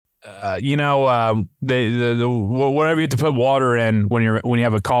whatever you have to put water in when you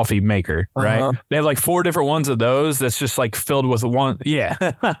have a coffee maker, right? Uh-huh. They have like 4 different ones of those that's just like filled with one. Yeah.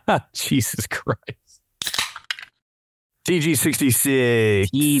 Jesus Christ. TG66.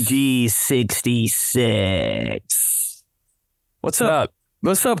 EG66. What's up?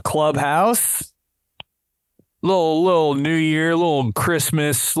 What's up, Clubhouse? Little New Year, little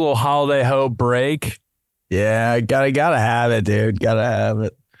Christmas, little holiday hope break. Yeah, gotta have it, dude. Gotta have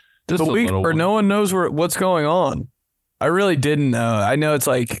it. Just The a week little where one. no one knows what's going on. I really didn't know. I know it's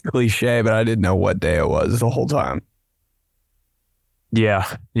like cliche, but I didn't know what day it was the whole time.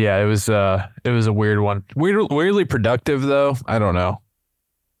 Yeah, it was a weird one. Weirdly productive though. I don't know.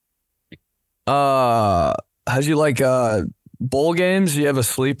 How'd you like bowl games? Do you have a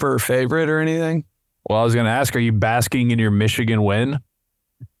sleeper favorite or anything? Well, I was gonna ask, are you basking in your Michigan win?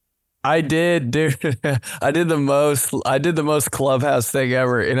 I did, dude. I did the most Clubhouse thing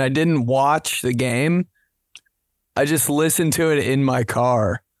ever, and I didn't watch the game. I just listened to it in my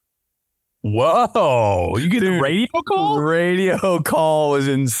car. Whoa! You get the radio The call? radio call was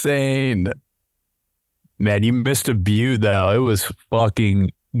insane. Man, you missed a beaut though. It was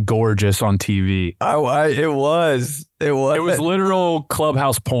fucking gorgeous on TV. It was. It was literal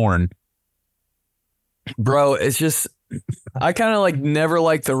Clubhouse porn. Bro, it's just I kind of like never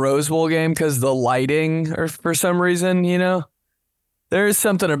liked the Rose Bowl game because the lighting, or for some reason, there is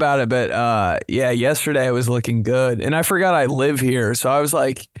something about it. But yeah, yesterday it was looking good, and I forgot I live here, so I was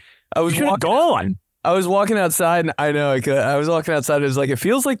like, I was walking outside, and I know I could. I was walking outside, and it was like, it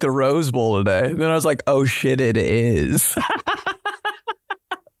feels like the Rose Bowl today. And then I was like, oh shit, it is.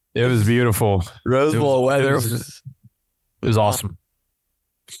 It was beautiful. Rose Bowl weather. It was awesome.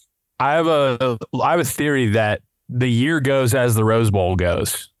 I have a theory that the year goes as the Rose Bowl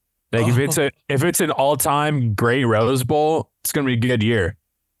goes. Like if it's an all-time great Rose Bowl, it's gonna be a good year.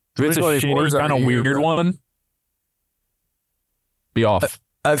 If it's a shitty kind of weird one, be off.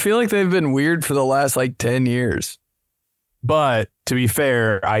 I feel like they've been weird for the last like 10 years. But to be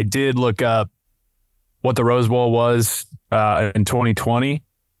fair, I did look up what the Rose Bowl was in 2020,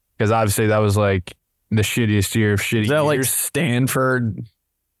 because obviously that was like the shittiest year of shitty. Is that years. like Stanford?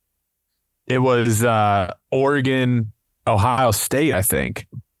 It was Oregon, Ohio State, I think.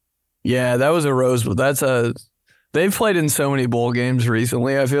 Yeah, that was a Rose Bowl. They've played in so many bowl games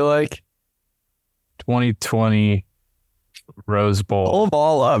recently, I feel like. 2020 Rose Bowl. Pull them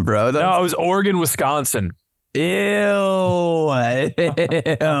all up, bro. No, it was Oregon, Wisconsin. Ew.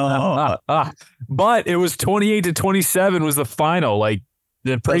 But it was 28-27 was the final. Like,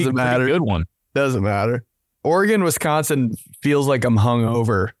 the pretty good one. Doesn't matter. Oregon, Wisconsin feels like I'm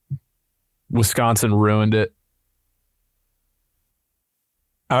hungover. Wisconsin ruined it.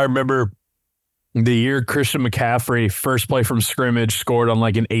 I remember the year Christian McCaffrey, first play from scrimmage, scored on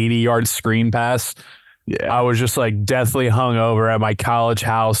like an 80-yard screen pass. Yeah, I was just like deathly hungover at my college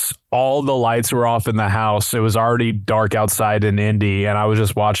house. All the lights were off in the house. It was already dark outside in Indy, and I was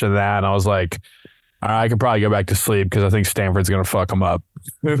just watching that, and I was like, all right, I could probably go back to sleep because I think Stanford's going to fuck them up.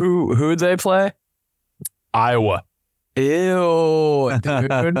 Who'd they play? Iowa. Ew,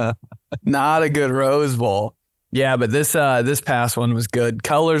 dude. Not a good Rose Bowl. Yeah, but this past one was good.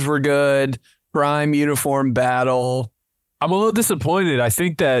 Colors were good. Prime uniform battle. I'm a little disappointed. I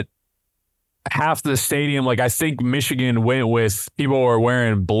think that half the stadium, like I think Michigan went with people who are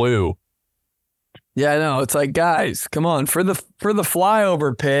wearing blue. Yeah, I know. It's like, guys, come on, for the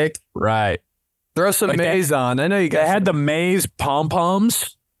flyover pick. Right. Throw some maize on. I know you guys. They had the maize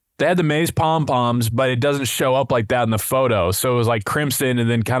pom-poms. But it doesn't show up like that in the photo. So it was like crimson and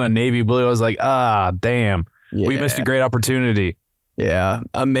then kind of navy blue. I was like, damn. Yeah. We missed a great opportunity. Yeah.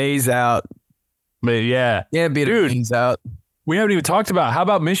 A maize out. But yeah. Yeah, beat a maize out. We haven't even talked about, how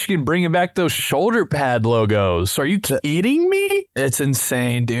about Michigan bringing back those shoulder pad logos? Are you kidding me? It's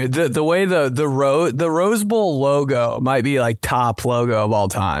insane, dude. The way the Rose Bowl logo might be like top logo of all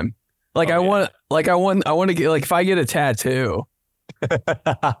time. Like I want to get, like, if I get a tattoo.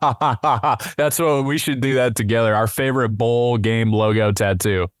 That's what we should do, that together. Our favorite bowl game logo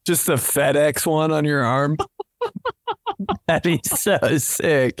tattoo. Just the FedEx one on your arm. That'd be so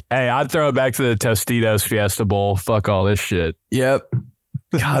sick. Hey, I'd throw it back to the Tostitos Fiesta Bowl. Fuck all this shit. Yep.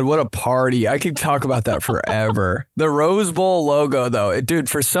 God, what a party. I could talk about that forever. The Rose Bowl logo, though, dude,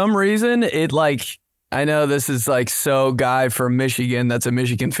 for some reason, it like, I know this is like so guy from Michigan that's a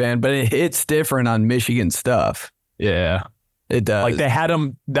Michigan fan, but it hits different on Michigan stuff. Yeah. It does. Like they had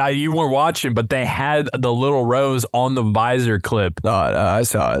them that you weren't watching, but they had the little rose on the visor clip. Oh, I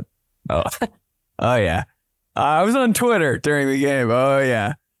saw it. Oh, oh yeah. I was on Twitter during the game. Oh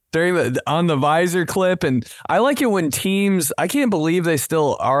yeah. during on the visor clip. And I like it when teams, I can't believe they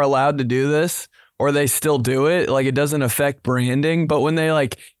still are allowed to do this or they still do it. Like it doesn't affect branding, but when they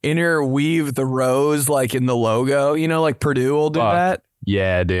like interweave the rose, like in the logo, you know, like Purdue will do that.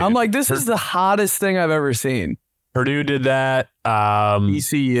 Yeah, dude. I'm like, this is the hottest thing I've ever seen. Purdue did that.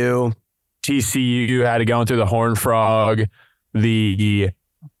 ECU. TCU had it going through the Horned Frog. The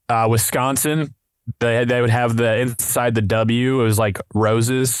Wisconsin, they would have the inside the W. It was like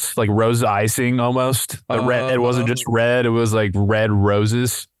roses, like rose icing almost. Like red. It wasn't just red. It was like red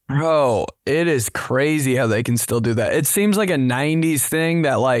roses. Bro, it is crazy how they can still do that. It seems like a 90s thing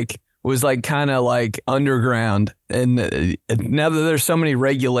that like was like kind of like underground. And now that there's so many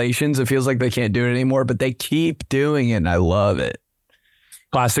regulations, it feels like they can't do it anymore, but they keep doing it and I love it.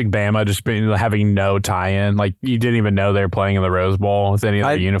 Classic Bama just having no tie-in. Like you didn't even know they were playing in the Rose Bowl with any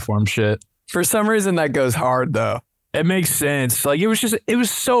other uniform shit. For some reason that goes hard though. It makes sense. Like it was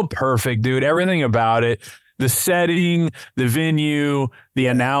so perfect, dude. Everything about it. The setting, the venue, the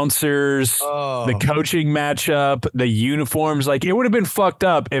announcers, the coaching matchup, the uniforms. Like it would have been fucked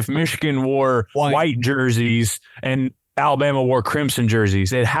up if Michigan wore white jerseys and Alabama wore crimson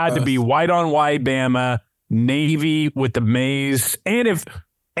jerseys. It had to be white on white Bama, navy with the maize. And if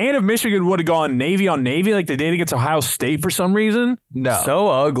Michigan would have gone navy on navy like they did against Ohio State for some reason, no. So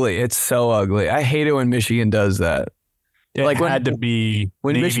ugly. It's so ugly. I hate it when Michigan does that. It like had to be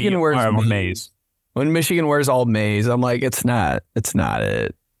when navy Michigan wears maize. When Michigan wears all maize, I'm like, it's not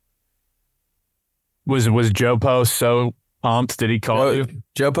it. Was Joe Post so pumped? Did he call you?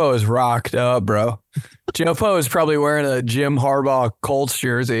 Joe Po is rocked up, bro. Joe Po is probably wearing a Jim Harbaugh Colts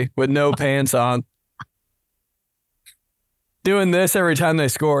jersey with no pants on. Doing this every time they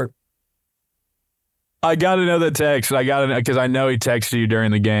score. I got to know the text. I got to know because I know he texted you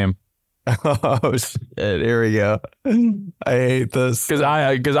during the game. Oh shit! Here we go. I hate this because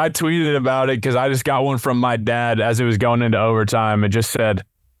I tweeted about it because I just got one from my dad as it was going into overtime. It just said,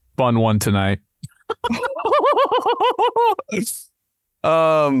 "Fun one tonight."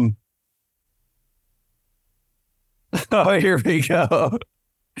 Oh, here we go.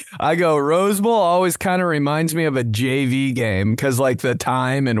 I go, Rose Bowl always kind of reminds me of a JV game because like the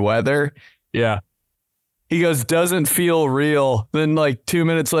time and weather. Yeah. He goes, doesn't feel real. Then like 2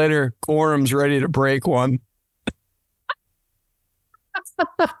 minutes later, Quorum's ready to break one.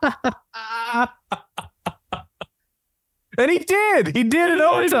 And he did. He did it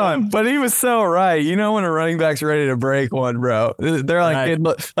overtime. But he was so right. You know when a running back's ready to break one, bro. They're like,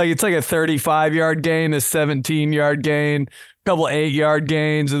 it's like a 35-yard gain, a 17-yard gain, a couple 8-yard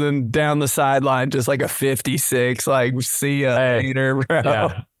gains, and then down the sideline, just like a 56. Like, see ya later, bro.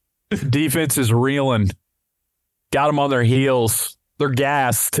 Yeah. Defense is reeling. Got them on their heels. They're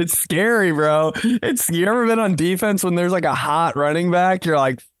gassed. It's scary, bro. You ever been on defense when there's like a hot running back? You're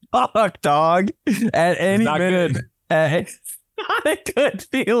like, fuck, dog. At any minute. Good. It's not a good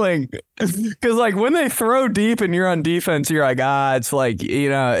feeling. Because like when they throw deep and you're on defense, you're like, it's like, you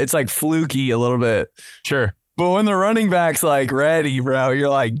know, it's like fluky a little bit. Sure. But when the running back's like ready, bro, you're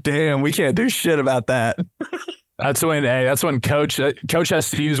like, damn, we can't do shit about that. That's when coach has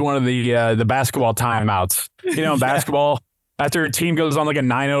to use one of the basketball timeouts. You know, in basketball, after a team goes on like a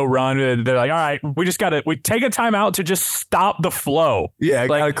 9-0 run, they're like, all right, we take a timeout to just stop the flow. Yeah,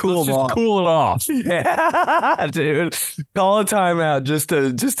 like, gotta cool them off. Cool it off. Yeah, dude. Call a timeout just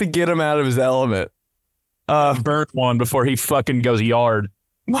to get him out of his element. Burnt one before he fucking goes yard.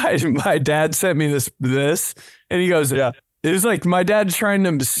 My dad sent me this, and he goes, yeah. It was like my dad's trying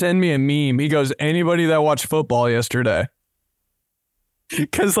to send me a meme. He goes, anybody that watched football yesterday?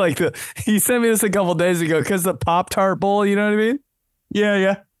 Because like he sent me this a couple days ago because the Pop-Tart Bowl, you know what I mean?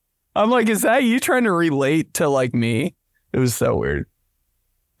 Yeah. I'm like, is that you trying to relate to like me? It was so weird.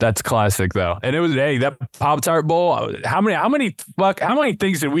 That's classic though. And it was, that Pop-Tart Bowl. How many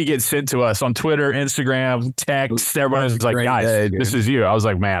things did we get sent to us on Twitter, Instagram, text? Everybody was like, guys, this is you. I was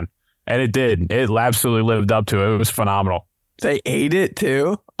like, man. And it did. It absolutely lived up to it. It was phenomenal. They ate it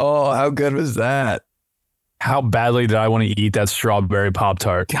too? Oh, how good was that? How badly did I want to eat that strawberry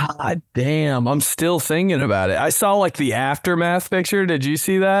Pop-Tart? God damn. I'm still thinking about it. I saw like the aftermath picture. Did you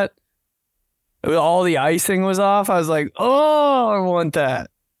see that? All the icing was off. I was like, oh, I want that.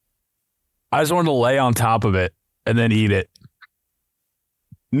 I just wanted to lay on top of it and then eat it.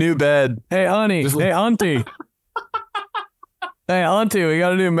 New bed. Hey, honey. Hey, auntie. Hey, auntie, we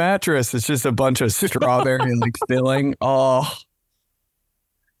got a new mattress. It's just a bunch of strawberry like filling. Oh.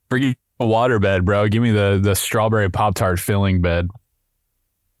 Forget a water bed, bro. Give me the strawberry Pop-Tart filling bed.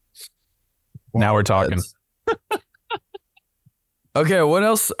 Now we're talking. Okay, what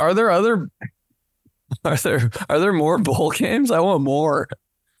else? Are there more bowl games? I want more.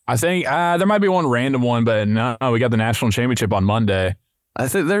 I think there might be one random one, but no, we got the national championship on Monday. I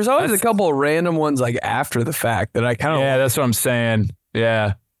think there's always a couple of random ones like after the fact that I kind of Yeah, that's what I'm saying.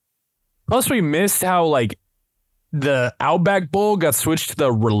 Yeah. Plus, we missed how like the Outback Bowl got switched to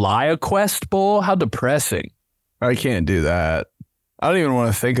the ReliaQuest Bowl. How depressing. I can't do that. I don't even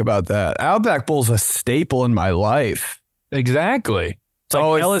want to think about that. Outback Bowl's a staple in my life. Exactly. It's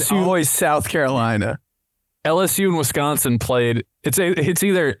like Always South Carolina. LSU and Wisconsin played. It's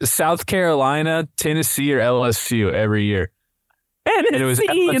either South Carolina, Tennessee, or LSU every year. And it was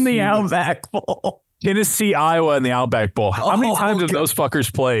in the Outback Bowl. Tennessee, Iowa, and the Outback Bowl. How many times have those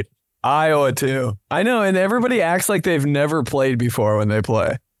fuckers played? Iowa too. I know, and everybody acts like they've never played before when they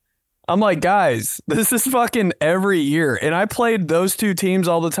play. I'm like, guys, this is fucking every year. And I played those two teams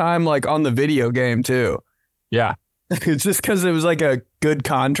all the time, like on the video game too. Yeah. It's just because it was like a good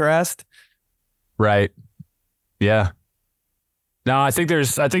contrast. Right. Yeah. No, I think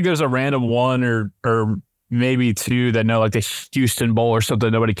there's a random one or maybe two that know like the Houston Bowl or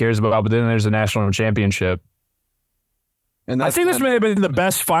something nobody cares about, but then there's a national championship. And I think this may have been the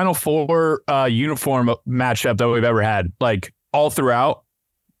best Final Four uniform matchup that we've ever had. Like all throughout.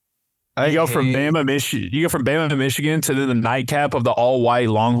 You go from Bama to Michigan to then the nightcap of the all white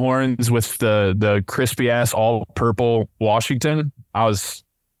Longhorns with the crispy ass all purple Washington. I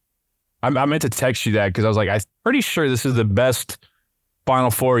meant to text you that because I was like, I'm pretty sure this is the best Final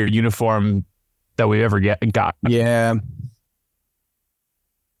Four uniform that we ever got. Yeah.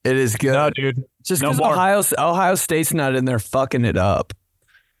 It is good. No, dude. Just because Ohio State's not in there fucking it up.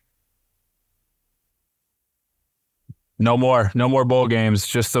 No more bowl games.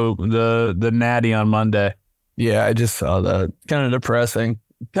 Just the natty on Monday. Yeah, I just saw that. Kind of depressing.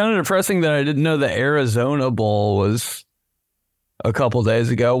 Kind of depressing that I didn't know the Arizona Bowl was a couple days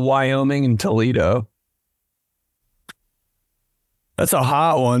ago. Wyoming and Toledo. That's a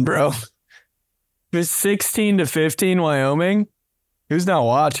hot one, bro. It's 16-15 Wyoming. Who's not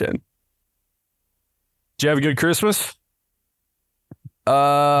watching? Did you have a good Christmas?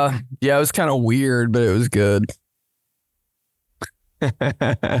 Yeah, it was kind of weird, but it was good.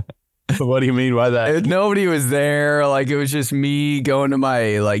 What do you mean by that? Nobody was there. Like, it was just me going to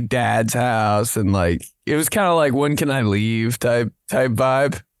my like dad's house, and like it was kind of like when can I leave type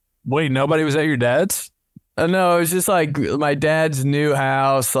vibe. Wait, nobody was at your dad's? No, it was just like my dad's new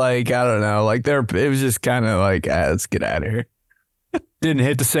house. Like, I don't know. Like it was just kind of like, let's get out of here. Didn't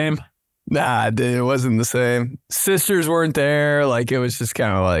hit the same? Nah, it wasn't the same. Sisters weren't there. Like, it was just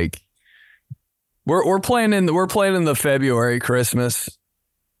kind of like we're playing in the February Christmas.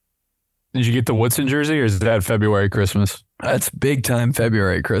 Did you get the Woodson jersey or is that February Christmas? That's big time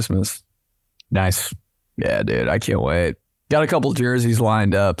February Christmas. Nice. Yeah, dude, I can't wait. Got a couple jerseys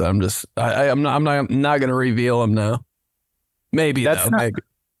lined up. I'm not gonna reveal them now. Maybe that's not, maybe.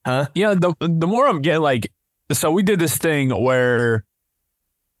 Huh? Yeah, the more I'm getting like, so we did this thing where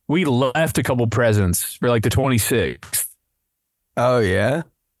we left a couple presents for like the 26th. Oh yeah.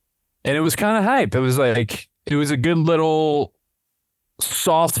 And it was kind of hype. It was like, it was a good little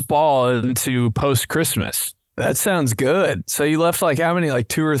softball into post-Christmas. That sounds good. So you left like how many, like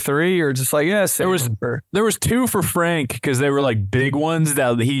 2 or 3, or just like, yes, there was 2 for Frank because they were like big ones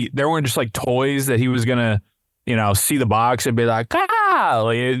that they weren't just like toys that he was gonna, see the box and be like, ah.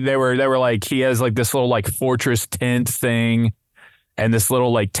 Like, they were like, he has like this little like fortress tent thing and this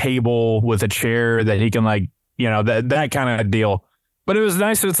little like table with a chair that he can like, that kind of deal. But it was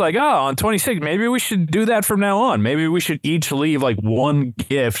nice that it's like, on 26, maybe we should do that from now on. Maybe we should each leave like one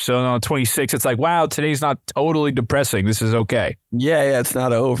gift. So on 26, it's like, wow, today's not totally depressing. This is okay. Yeah, it's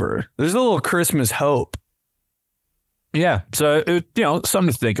not over. There's a little Christmas hope. Yeah. So,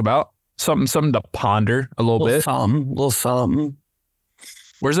 something to think about. Something to ponder a little bit. Little something.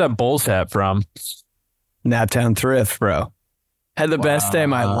 Where's that Bulls hat from? Naptown Thrift, bro. Had the best day of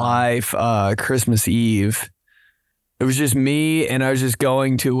my life, Christmas Eve. It was just me, and I was just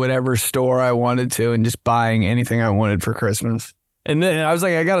going to whatever store I wanted to and just buying anything I wanted for Christmas. And then I was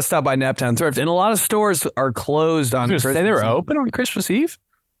like, I got to stop by Naptown Thrift. And a lot of stores are closed on Christmas. They were open on Christmas Eve?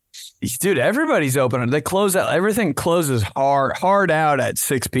 Dude, everybody's open. They close out. Everything closes hard out at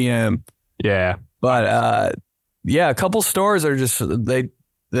 6 p.m. Yeah. But a couple stores are just,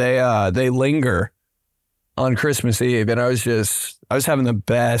 they linger on Christmas Eve. And I was having the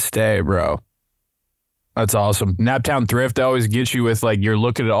best day, bro. That's awesome. Naptown Thrift always gets you with like, you're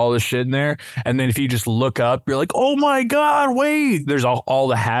looking at all the shit in there. And then if you just look up, you're like, oh my God, wait. There's all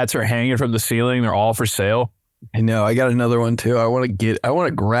the hats are hanging from the ceiling. They're all for sale. I know. I got another one too. I want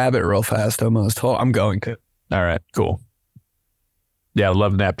to grab it real fast almost. I'm going to. All right, cool. Yeah, I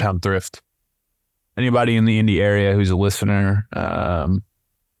love Naptown Thrift. Anybody in the Indy area who's a listener,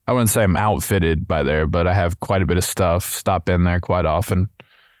 I wouldn't say I'm outfitted by there, but I have quite a bit of stuff. Stop in there quite often.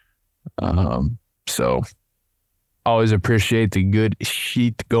 So always appreciate the good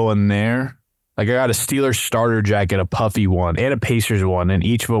sheet going there. Like I got a Steelers starter jacket, a puffy one, and a Pacers one, and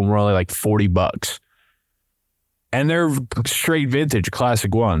each of them were only like $40. And they're straight vintage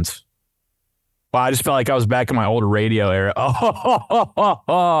classic ones. Wow, I just felt like I was back in my old radio era.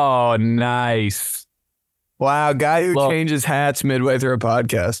 Oh, nice. Wow, guy who changes hats midway through a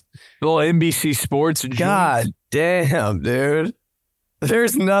podcast. Little NBC Sports. God damn, dude.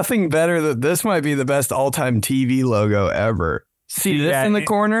 There's nothing better than this. Might be the best all-time TV logo ever. See this in the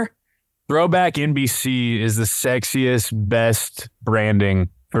corner? Throwback NBC is the sexiest, best branding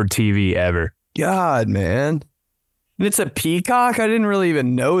for TV ever. God, man. And it's a peacock? I didn't really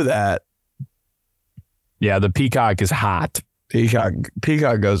even know that. Yeah, the peacock is hot.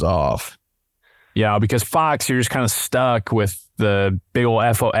 Peacock goes off. Yeah, because Fox, you're just kind of stuck with the big old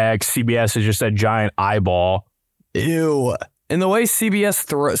FOX. CBS is just a giant eyeball. Ew. And the way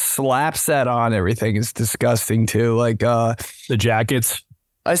CBS slaps that on everything is disgusting too. Like the jackets.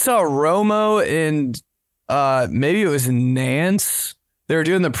 I saw Romo and maybe it was Nance. They were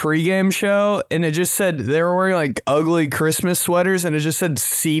doing the pregame show, and it just said they were wearing like ugly Christmas sweaters, and it just said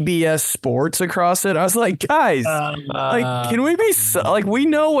CBS Sports across it. I was like, guys, like, can we be like, we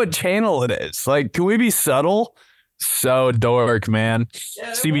know what channel it is. Like, can we be subtle? So dork, man.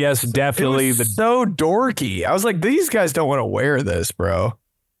 Yeah, CBS definitely so dorky. I was like, these guys don't want to wear this, bro.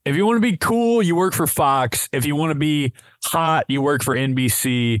 If you want to be cool, you work for Fox. If you want to be hot, you work for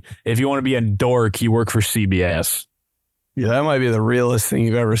NBC. If you want to be a dork, you work for CBS. Yeah, that might be the realest thing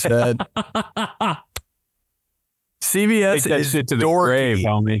you've ever said. CBS is shit to the dorky. Grave,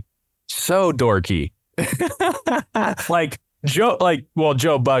 homie. So dorky. Like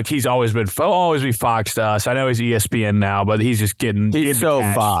Joe Buck, he's always be Fox to us. I know he's ESPN now, but he's just getting so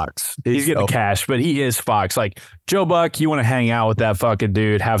cash. Fox. He's getting cash, but he is Fox. Like Joe Buck, you want to hang out with that fucking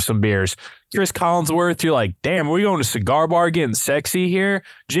dude, have some beers. Chris Collinsworth, you're like, damn, are we going to cigar bar getting sexy here?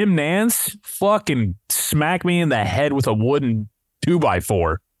 Jim Nance, fucking smack me in the head with a wooden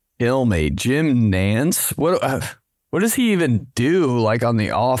 2x4. Kill me. Jim Nance? What does he even do like on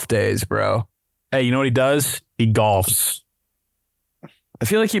the off days, bro? Hey, you know what he does? He golfs. I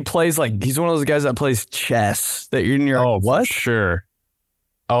feel like he plays like he's one of those guys that plays chess that you're in your what? Sure.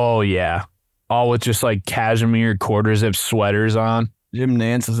 Oh yeah. All with just like cashmere quarter zip sweaters on. Jim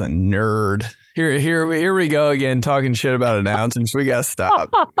Nance is a nerd. Here we go again talking shit about announcements. We gotta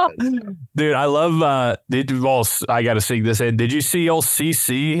stop. Dude, I love I gotta sing this in. Did you see old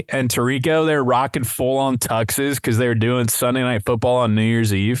CC and Tarico? They're rocking full on tuxes because they were doing Sunday Night Football on New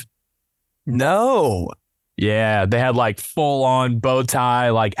Year's Eve. No. Yeah, they had like full on bow tie,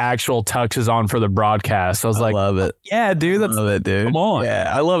 like actual tuxes on for the broadcast. I was like, love it. Yeah, dude. Love it, dude. Come on.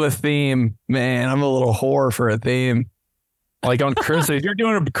 Yeah, I love a theme. Man, I'm a little whore for a theme. Like on Christmas, if you're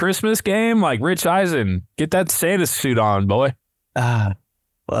doing a Christmas game, like Rich Eisen, get that Santa suit on, boy.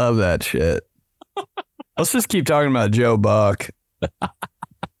 Love that shit. Let's just keep talking about Joe Buck.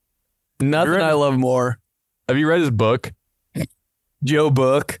 Nothing I love more. Have you read his book? Joe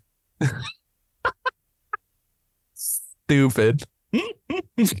Buck. Stupid.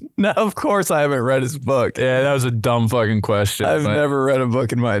 No, of course I haven't read his book. Yeah, that was a dumb fucking question. I've never read a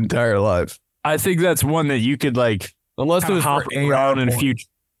book in my entire life. I think that's one that you could like, unless it was hop around in future.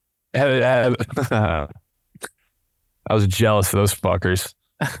 I was jealous of those fuckers.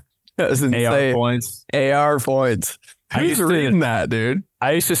 That was insane. AR points. AR points. Who's reading that, dude?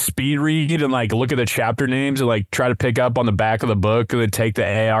 I used to speed read and like look at the chapter names and like try to pick up on the back of the book and then take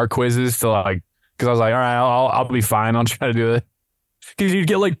the AR quizzes to like, because I was like, all right, I'll be fine. I'll try to do it. Because you'd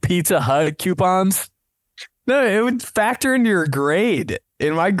get like Pizza Hut coupons. No, it would factor into your grade.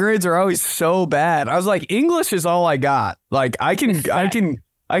 And my grades are always so bad. I was like, English is all I got. Like I can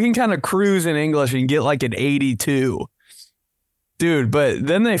kind of cruise in English and get like an 82. Dude, but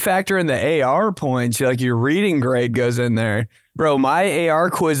then they factor in the AR points. Like your reading grade goes in there. Bro, my AR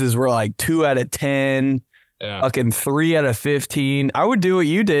quizzes were like 2 out of 10. Yeah. Fucking 3 out of 15. I would do what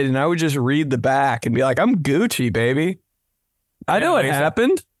you did and I would just read the back and be like, I'm Gucci, baby. I know it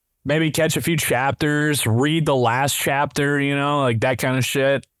happened. Maybe catch a few chapters, read the last chapter, you know, like that kind of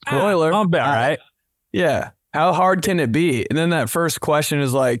shit. Spoiler. I'll be all right. Yeah. How hard can it be? And then that first question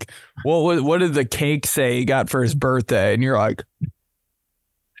is like, what did the cake say he got for his birthday? And you're like,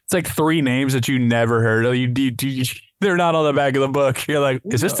 it's like 3 names that you never heard of. They're not on the back of the book. You're like,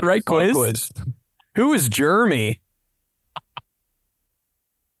 is this the right quiz? Who is Jeremy?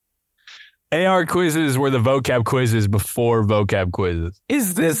 AR quizzes were the vocab quizzes before vocab quizzes.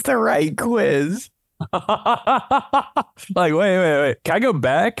 Is this the right quiz? Like, wait. Can I go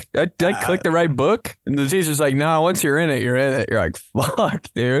back? Did I click the right book? And the teacher's like, no, once you're in it, you're in it. You're like, fuck,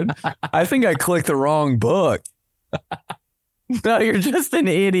 dude. I think I clicked the wrong book. No, you're just an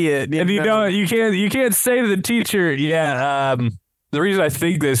idiot. And you can't say to the teacher, yeah, the reason I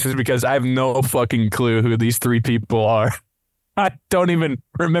think this is because I have no fucking clue who these three people are. I don't even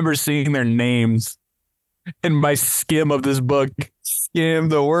remember seeing their names in my skim of this book. Skim,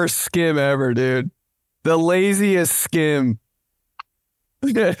 the worst skim ever, dude. The laziest skim.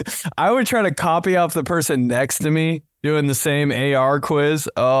 I would try to copy off the person next to me doing the same AR quiz.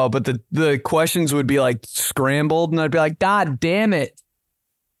 Oh, but the questions would be like scrambled, and I'd be like, God damn it.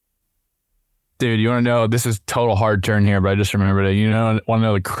 Dude, you want to know, this is total hard turn here, but I just remembered it. You know, want to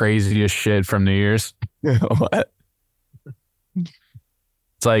know the craziest shit from New Year's? What?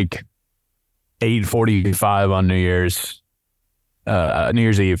 It's like 8:45 on New Year's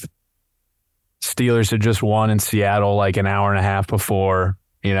Eve. Steelers had just won in Seattle like an hour and a half before,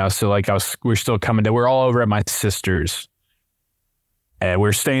 you know, so like we're still coming to, we're all over at my sister's. And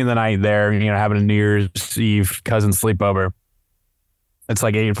we're staying the night there, you know, having a New Year's Eve cousin sleepover. It's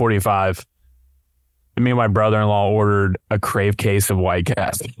like 8:45. And me and my brother-in-law ordered a crave case of White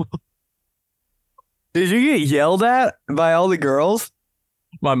Castle. Did you get yelled at by all the girls?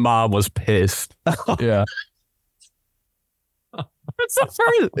 My mom was pissed. Yeah.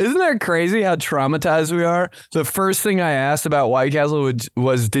 Isn't that crazy how traumatized we are? The first thing I asked about White Castle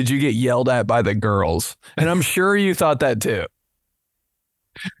was, did you get yelled at by the girls? And I'm sure you thought that too.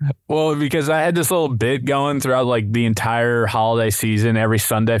 Well, because I had this little bit going throughout like the entire holiday season, every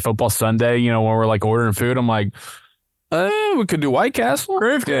Sunday, football Sunday, you know, when we're like ordering food, I'm like, we could do White Castle.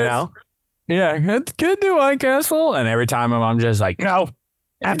 You know? Yeah, could do White Castle. And every time I'm just like, no,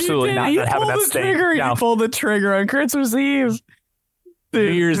 absolutely not having that steak. You pulled the trigger on Christmas Eve. New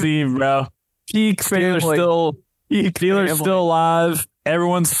Year's Eve, bro. Peak Steelers still alive.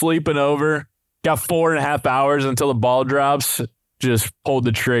 Everyone's sleeping over. Got 4.5 hours until the ball drops. Just pulled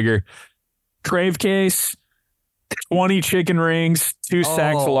the trigger. Crave case, 20 chicken rings, 2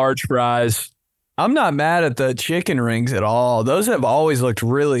 sacks of large fries. I'm not mad at the chicken rings at all. Those have always looked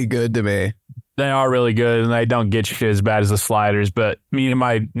really good to me. They are really good, and they don't get you as bad as the sliders. But me and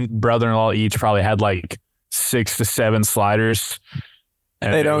my brother-in-law each probably had like 6 to 7 sliders.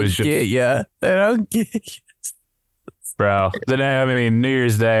 And they don't get you. They don't get you. Bro, New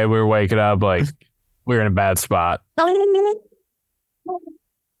Year's Day, we were waking up like we were in a bad spot.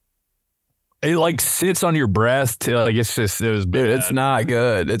 It like sits on your breath till like it was bad. Dude, it's not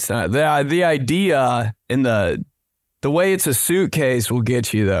good. It's not. The idea and the way it's a suitcase will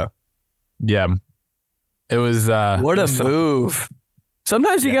get you though. Yeah. It was what a move.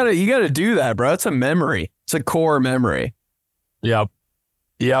 Sometimes you gotta do that, bro. It's a memory. It's a core memory. Yep.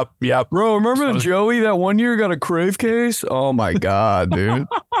 Bro, remember Joey that one year got a crave case? Oh my God, dude.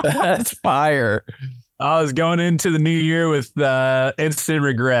 That's fire. I was going into the new year with instant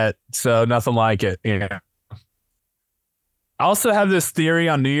regret, so nothing like it. Yeah. I also have this theory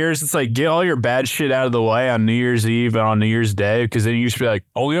on New Year's. It's like, get all your bad shit out of the way on New Year's Eve and on New Year's Day, because then you used to be like,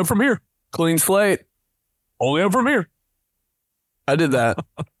 only up from here. Clean slate. Only up from here. I did that.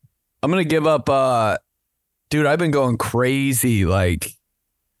 I'm going to give up. Dude, I've been going crazy, like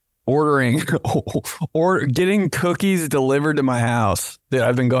ordering or getting cookies delivered to my house. Dude,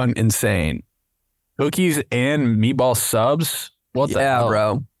 I've been going insane. Cookies and meatball subs? What the hell?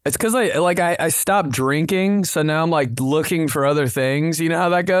 Bro. It's because I stopped drinking, so now I'm like looking for other things. You know how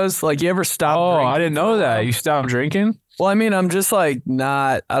that goes? Like, you ever stop drinking? I didn't know that. You stopped drinking? Well, I mean, I'm just like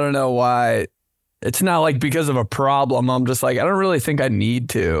I don't know why. It's not like because of a problem. I'm just like, I don't really think I need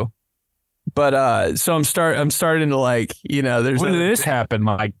to. But so I'm starting to like, you know, there's when did this happen?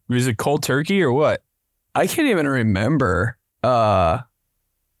 Like, was it cold turkey or what? I can't even remember the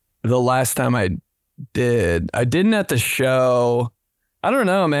last time I did. I didn't at the show. I don't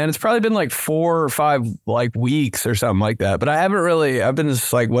know, man. It's probably been like 4 or 5 like weeks or something like that. But I've been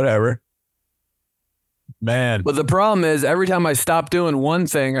just like, whatever. Man. But the problem is every time I stop doing one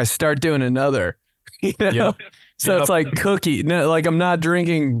thing, I start doing another. You know? Yep. So it's like cookie. No, like I'm not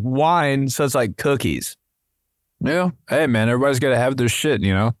drinking wine, so it's like cookies. Yeah. Hey, man, everybody's got to have their shit,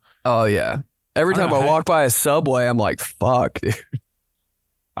 you know? Oh, yeah. Every time I walk by a Subway, I'm like, fuck, dude.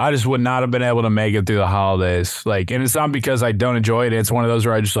 I just would not have been able to make it through the holidays. Like, and it's not because I don't enjoy it. It's one of those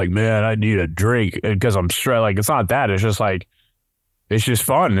where I just like, man, I need a drink because I'm straight. Like, it's not that. It's just like, it's just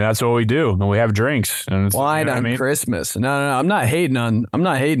fun. And that's what we do. And we have drinks. And it's, wine on Christmas. No. I'm not hating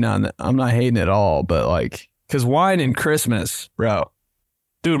at all. But like, because wine and Christmas, bro.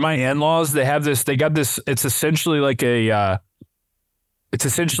 Dude, my in-laws, they got this. It's essentially like a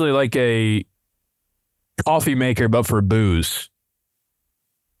coffee maker, but for booze.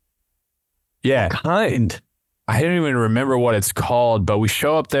 Yeah. Kind. I don't even remember what it's called, but we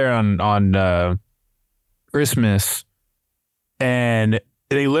show up there on Christmas, and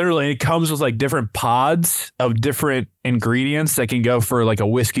it comes with like different pods of different ingredients that can go for like a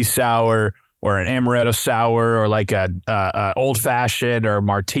whiskey sour or an amaretto sour or like a old fashioned or a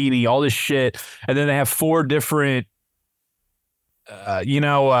martini, all this shit. And then they have 4 different, whatever you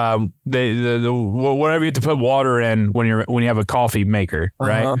have to put water in when you have a coffee maker,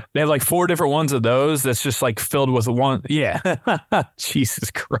 right? Uh-huh. They have like 4 different ones of those that's just like filled with one. Yeah. Jesus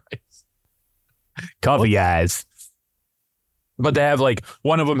Christ. Coffee guys. But they have like,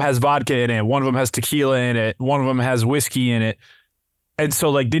 one of them has vodka in it, one of them has tequila in it, one of them has whiskey in it. And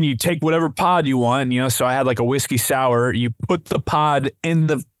so like, then you take whatever pod you want, so I had like a whiskey sour, you put the pod in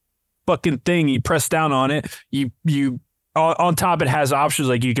the fucking thing, you press down on it, you on top it has options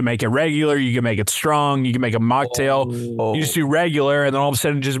like you can make it regular, you can make it strong, you can make a mocktail. Oh. You just do regular, and then all of a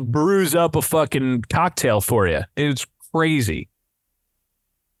sudden it just brews up a fucking cocktail for you. It's crazy.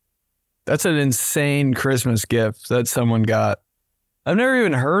 That's an insane Christmas gift that someone got. I've never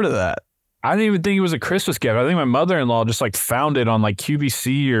even heard of that. I didn't even think it was a Christmas gift. I think my mother-in-law just like found it on like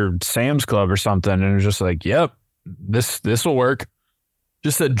QVC or Sam's Club or something, and it was just like, yep, this will work.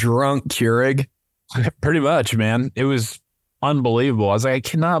 Just a drunk Keurig. Pretty much, man. It was unbelievable. I was like, I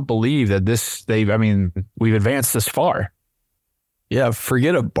cannot believe that we've advanced this far. Yeah,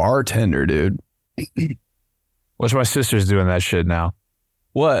 forget a bartender, dude. Which my sister's doing that shit now.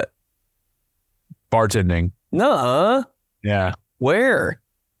 What? Bartending. Nuh-uh. Yeah. Where?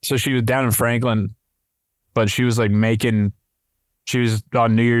 So she was down in Franklin, but she was on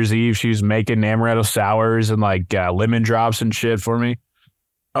New Year's Eve. She was making amaretto sours and like lemon drops and shit for me.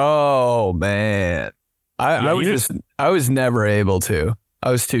 Oh man. I was never able to.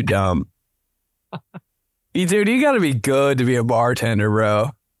 I was too dumb. Dude, you gotta be good to be a bartender,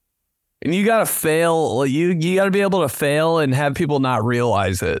 bro. And you gotta fail. You gotta be able to fail and have people not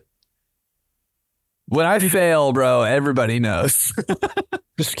realize it. When I fail, bro, everybody knows.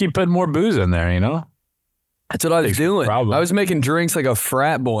 Just keep putting more booze in there, That's what I was doing. I was making drinks like a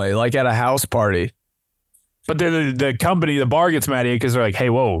frat boy, like at a house party. But then the bar gets mad at you because they're like, hey,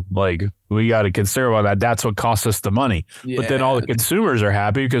 whoa, like, we got to consider all that. That's what costs us the money. Yeah. But then all the consumers are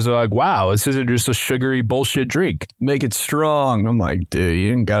happy because they're like, wow, this isn't just a sugary bullshit drink. Make it strong. I'm like, dude, you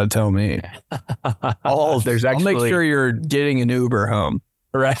didn't got to tell me. I'll make sure you're getting an Uber home.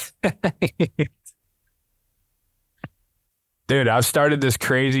 Right. Dude, I've started this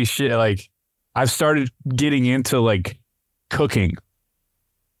crazy shit. Like, I've started getting into like cooking.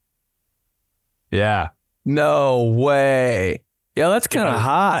 Yeah. No way. Yeah, that's kind of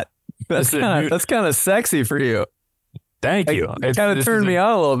hot. That's kind of sexy for you. Thank you. It kind of turned me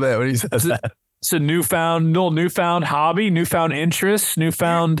on a little bit when he says that. It's a newfound hobby, newfound interest,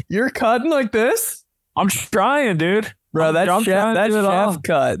 You're cutting like this? I'm trying, dude. Bro,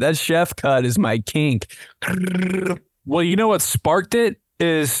 that chef cut is my kink. Well, you know what sparked it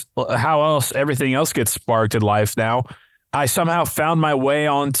is how else everything else gets sparked in life now. I somehow found my way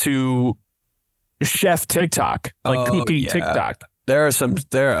onto chef TikTok, like cooking TikTok.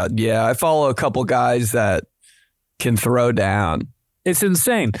 I follow a couple guys that can throw down. It's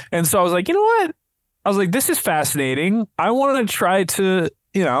insane. And so I was like, you know what? I was like, this is fascinating. I want to try to,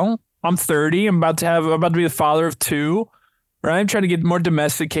 I'm 30. I'm about to be the father of 2, right? I'm trying to get more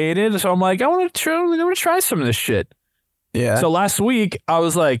domesticated. So I'm like, I want to try some of this shit. Yeah. So last week I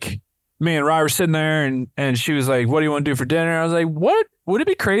was like, me and Rye were sitting there and she was like, what do you want to do for dinner? I was like, what? Would it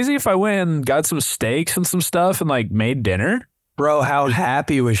be crazy if I went and got some steaks and some stuff and like made dinner? Bro, how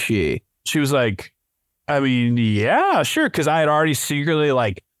happy was she? She was like, I mean, yeah, sure. Cause I had already secretly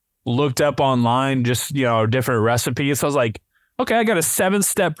like looked up online, just, different recipes. So I was like, okay, I got a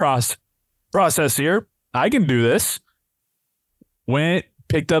 7-step process here. I can do this. Went,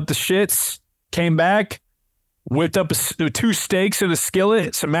 picked up the shits, came back, whipped up 2 steaks in a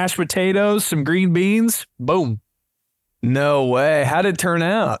skillet, some mashed potatoes, some green beans. Boom. No way. How did it turn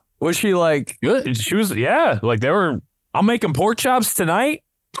out? Was she like good? She was, yeah. Like I'm making pork chops tonight.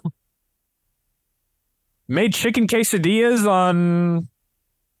 Made chicken quesadillas on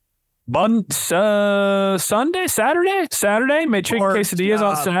Saturday. Made chicken quesadillas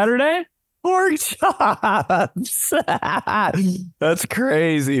on Saturday. Pork chops. That's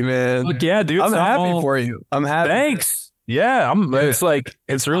crazy, man. Look, yeah, dude. I'm happy for you. I'm happy. Thanks. Yeah.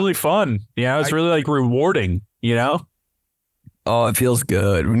 It's really fun. Yeah. It's really like rewarding, Oh, it feels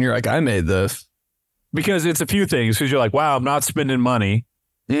good when you're like, I made this. Because it's a few things. Because you're like, wow, I'm not spending money.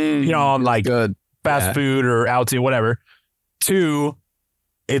 I'm like good. Fast food or out to whatever. 2,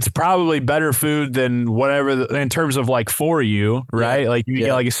 it's probably better food than whatever in terms of like for you, right? Like you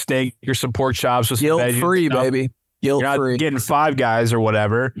get like a steak or some pork chops with some veggies Guilt-free, and stuff. baby. You're not Guilt-free. getting Five Guys or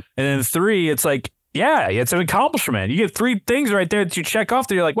whatever. And then 3, it's like, yeah, it's an accomplishment. You get 3 things right there that you check off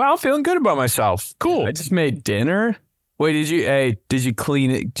that you're like, wow, I'm feeling good about myself. Cool. I just made dinner. Wait, did you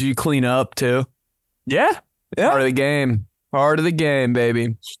clean it? Did you clean up too? Yeah. Part of the game. Part of the game,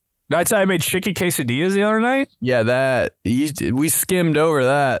 baby. That's how I made chicken quesadillas the other night. Yeah, we skimmed over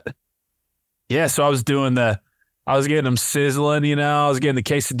that. Yeah, so I was getting them sizzling, I was getting the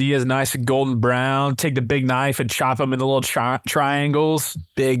quesadillas nice and golden brown, take the big knife and chop them into little triangles.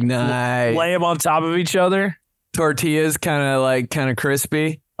 Big knife. Lay them on top of each other. Tortillas kind of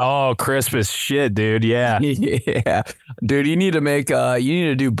crispy. Oh, crisp as shit, dude. Yeah. Yeah. Dude, you need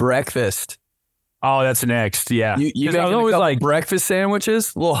to do breakfast. Oh, that's next. Yeah. You make always like breakfast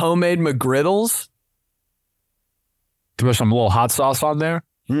sandwiches, little homemade McGriddles. Put some little hot sauce on there.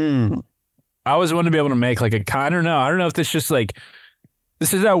 I always want to be able to make like I don't know if this just like,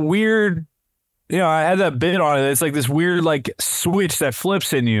 this is that weird, I had that bit on it. It's like this weird like switch that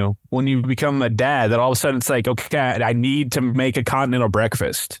flips in you when you become a dad that all of a sudden it's like, okay, I need to make a continental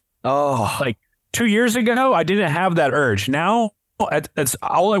breakfast. Oh, like 2 years ago, I didn't have that urge. Now that's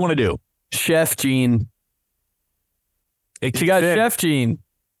all I want to do. Chef Gene. You got Chef Gene.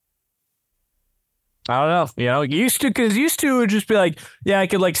 I don't know. Used to it would just be like, yeah, I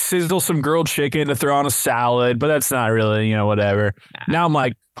could like sizzle some grilled chicken to throw on a salad, but that's not really, whatever. Now I'm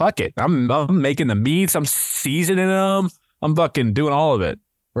like, fuck it. I'm making the meats. I'm seasoning them. I'm fucking doing all of it.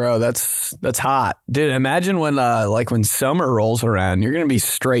 Bro, that's hot. Dude, imagine when summer rolls around, you're going to be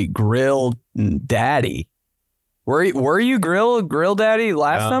straight grilled daddy. Were you grill daddy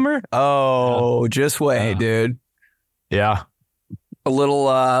last summer? Oh, just wait, dude. Yeah. A little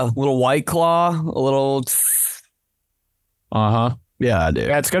White Claw, a little. Yeah, dude.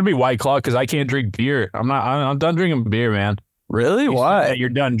 Yeah, it's gonna be White Claw because I can't drink beer. I'm done drinking beer, man. Really? Why? You're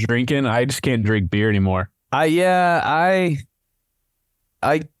done drinking. I just can't drink beer anymore. It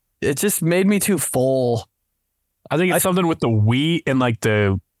just made me too full. I think it's something with the wheat and like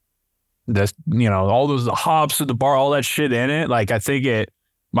the all those hops at the bar, all that shit in it. Like I think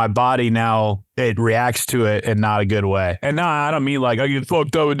my body now, it reacts to it in not a good way. And now I don't mean like I get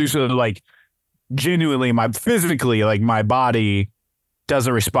fucked up and do something, like genuinely physically, like my body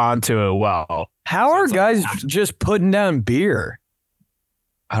doesn't respond to it well. How are guys just putting down beer?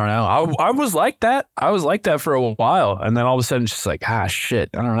 I don't know. I was like that. I was like that for a while. And then all of a sudden it's just like, shit.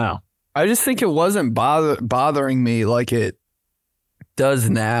 I don't know. I just think it wasn't bothering me like it does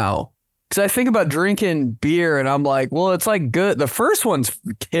now. Because I think about drinking beer and I'm like, well, it's like good. The first one's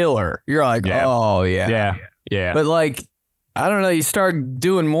killer. You're like, oh, yeah. Yeah. But like, I don't know. You start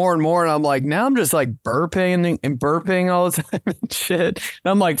doing more and more. And I'm like, now I'm just like burping and burping all the time and shit.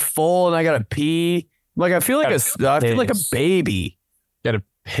 And I'm like full and I got to pee. Like, I feel like a baby. Got to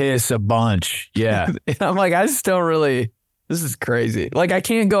piss a bunch. Yeah. And I'm like, I just don't really, this is crazy. Like, I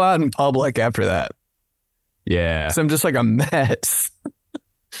can't go out in public after that. Yeah. So I'm just like a mess.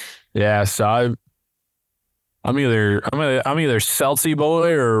 Yeah, so I'm either seltzy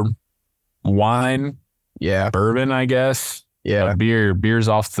boy or wine, bourbon, I guess. Yeah, beer's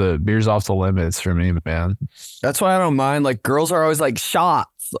off the limits for me, man. That's why I don't mind. Like girls are always like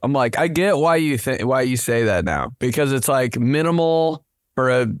shots. I'm like, I get why you say that now, because it's like minimal for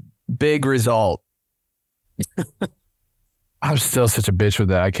a big result. I'm still such a bitch with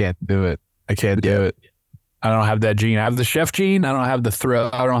that. I can't do it. I can't do it. I don't have that gene. I have the chef gene. I don't have the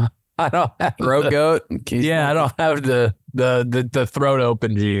throat. I don't have throat goat. Yeah, I don't have the throat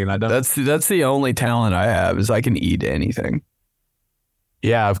open gene. I don't. That's the only talent I have is I can eat anything.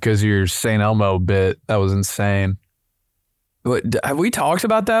 Yeah, because your St. Elmo bit, that was insane. What, have we talked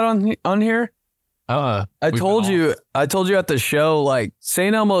about that on here? I told you at the show, like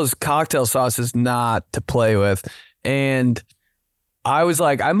St. Elmo's cocktail sauce is not to play with, and I was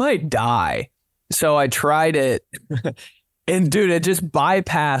like, I might die. So I tried it. And dude, it just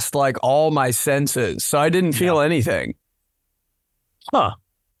bypassed like all my senses. So I didn't feel anything. Huh.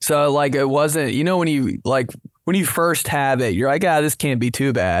 So like it wasn't, when you first have it, you're like, this can't be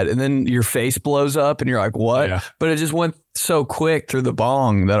too bad. And then your face blows up and you're like, what? Yeah. But it just went so quick through the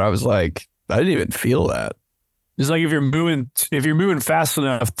bong that I was like, I didn't even feel that. It's like if you're moving fast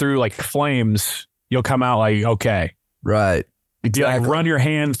enough through like flames, you'll come out like, okay. Right. If you like run your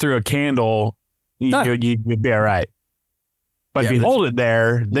hand through a candle, you'd be all right. But if you hold it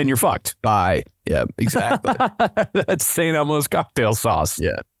there, then you're fucked. Bye. Yeah, exactly. That's St. Elmo's cocktail sauce.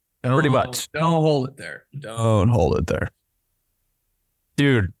 Yeah. Pretty much. Don't hold it there. Don't hold it there.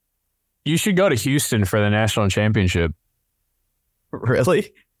 Dude, you should go to Houston for the national championship.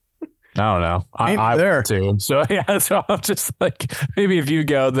 Really? I don't know. Ain't I there. want to. So yeah, so I'm just like, maybe if you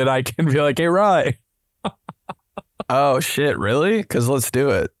go, then I can be like, hey, Rye. Oh shit, really? Because let's do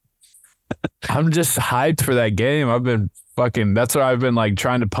it. I'm just hyped for that game. I've been fucking. That's why I've been like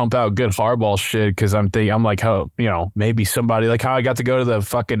trying to pump out good hardball shit because I'm like, how maybe somebody like how I got to go to the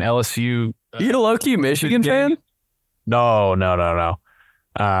fucking LSU. You a low-key Michigan fan? No.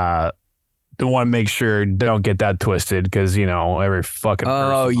 The one make sure don't get that twisted because every fucking.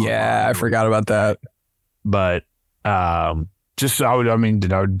 Oh person yeah, I forgot about that. But just I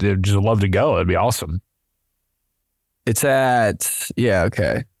would just love to go. It'd be awesome. It's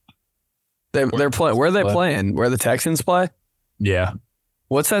okay. They're playing. Where are they playing? Where the Texans play? Yeah.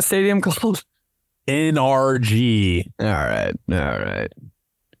 What's that stadium called? NRG. All right.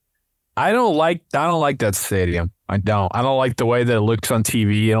 I don't like that stadium. I don't like the way that it looks on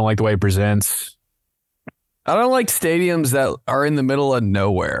TV. I don't like the way it presents. I don't like stadiums that are in the middle of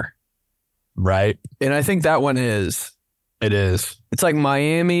nowhere. Right. And I think that one is. It is. It's like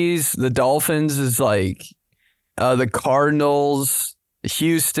Miami's, the Dolphins is like the Cardinals,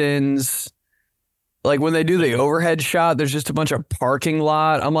 Houston's. Like when they do the overhead shot, there's just a bunch of parking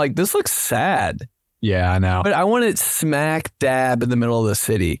lot. I'm like, this looks sad. Yeah, I know. But I want it smack dab in the middle of the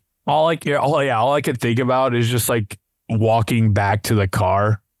city. All I could think about is just like walking back to the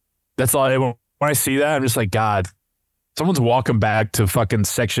car. That's all. When I see that, I'm just like, God, someone's walking back to fucking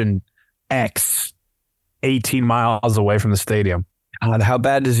section X, 18 miles away from the stadium. God, how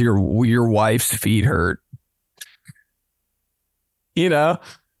bad does your wife's feet hurt? It's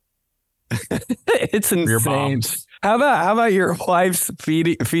insane. Your mom's. How about your wife's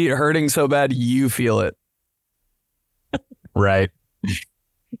feet hurting so bad you feel it? Right.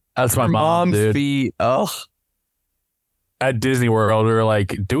 That's my mom's dude. Feet. Oh. At Disney World, we were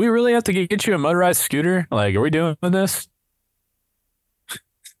like, do we really have to get you a motorized scooter? Like, are we doing this?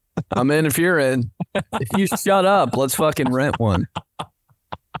 I'm in if you're in. If you shut up, let's fucking rent one.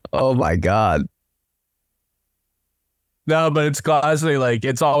 Oh my God. No, but it's classically like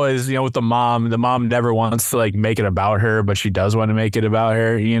it's always, with the mom never wants to like make it about her, but she does want to make it about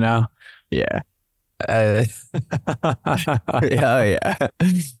her, Yeah. Yeah.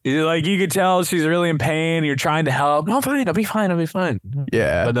 Like you could tell she's really in pain. You're trying to help. No, fine. I'll be fine.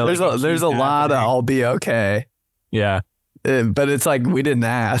 Yeah. But there's a lot of I'll be okay. Yeah. But it's like we didn't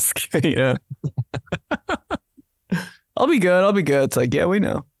ask. I'll be good. It's like, yeah, we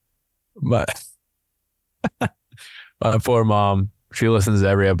know. But my poor mom, she listens to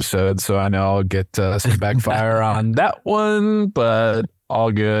every episode, so I know I'll get some backfire on that one, but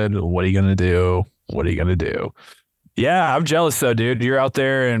all good. What are you going to do? Yeah, I'm jealous though, dude. You're out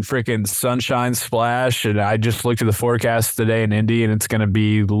there in freaking sunshine splash, and I just looked at the forecast today in Indy, and it's going to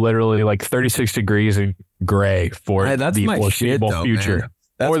be literally like 36 degrees and gray for the foreseeable future.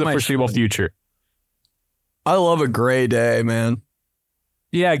 For the foreseeable future. I love a gray day, man.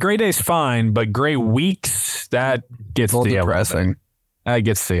 Yeah, gray day's fine, but gray weeks, that gets depressing. That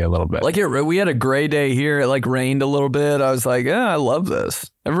gets to you a little bit. Like we had a gray day here. It like rained a little bit. I was like, I love this.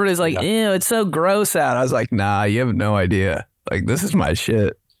 Everybody's like, ew, it's so gross out. I was like, nah, you have no idea. Like, this is my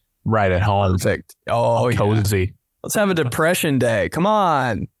shit. Right at home. Perfect. Oh, cozy. Yeah. Let's have a depression day. Come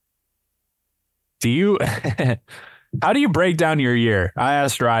on. How do you break down your year? I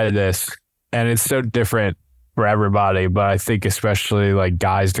asked Ryan this, and it's so different for everybody, but I think especially like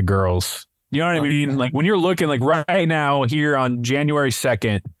guys to girls. You know what I mean? Like when you're looking like right now here on January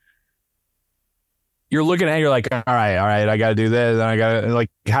 2nd, you're looking at it, you're like, all right, I got to do this. And I got to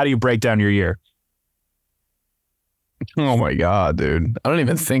like, how do you break down your year? Oh my God, dude. I don't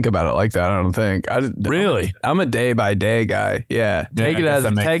even think about it like that. I don't think. Really? I'm a day by day guy. Yeah. Take it as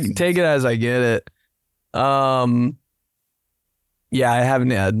I get it. Yeah,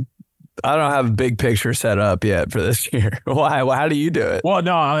 I don't have a big picture set up yet for this year. Why? Well, how do you do it? Well,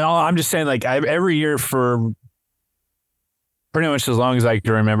 no, I'm just saying like every year for pretty much as long as I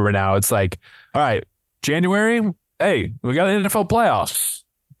can remember now, it's like, all right, January, hey, we got the NFL playoffs.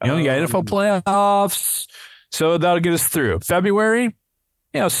 We got NFL playoffs. So that'll get us through. February,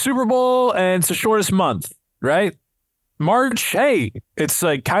 Super Bowl, and it's the shortest month, right? March, hey, it's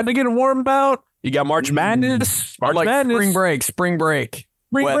like kind of getting warm out. You got March Madness. Madness. Spring break.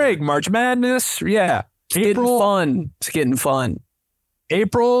 March Madness. Yeah. It's getting fun.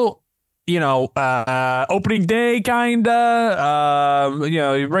 April, opening day, kinda.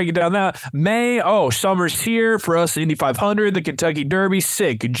 You break it down that. May, summer's here for us. Indy 500, the Kentucky Derby,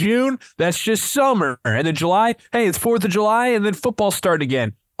 sick. June, that's just summer. And then July, hey, it's 4th of July, and then football start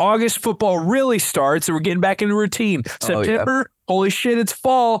again. August football really starts and we're getting back into routine. September, holy shit, it's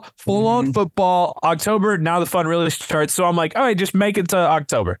fall, full on football. October, now the fun really starts. So I'm like, all right, just make it to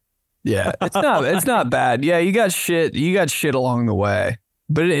October. Yeah, it's not bad. Yeah, you got shit along the way,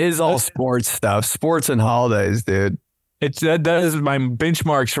 but it is all sports stuff, sports and holidays, dude. That is my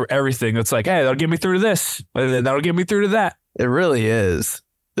benchmarks for everything. It's like, hey, that'll get me through to this. That'll get me through to that. It really is.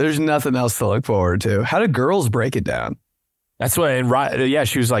 There's nothing else to look forward to. How do girls break it down? That's what, and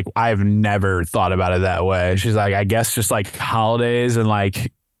she was like, I've never thought about it that way. She's like, I guess just like holidays and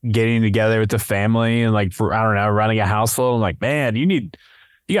like getting together with the family and like, I don't know, running a household. I'm like, man, you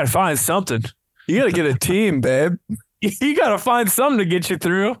got to find something. You got to get a team, babe. You got to find something to get you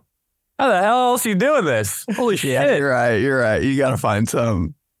through. How the hell else are you doing this? Holy shit. Yeah, you're right. You got to find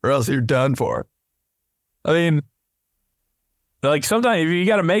something or else you're done for. I mean, like sometimes you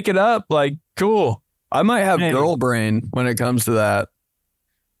got to make it up. Like, cool. I might have girl brain when it comes to that.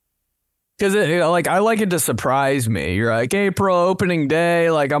 Because I like it to surprise me. You're like, April opening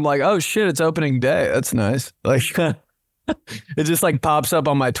day. Like, I'm like, oh shit, it's opening day. That's nice. Like, it just like pops up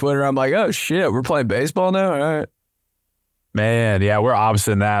on my Twitter. I'm like, oh shit, we're playing baseball now? All right. Man, yeah, we're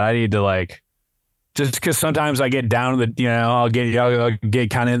opposite in that. I need to like, just because sometimes I get down to the, I'll get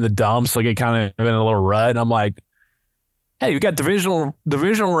kind of in the dumps. I'll get kind of in a little rut. And I'm like, hey, we got divisional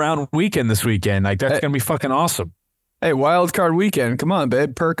round weekend this weekend. Like, that's going to be fucking awesome. Hey, wild card weekend. Come on,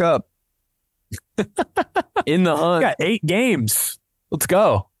 babe. Perk up. In the hunt. We got 8 games. Let's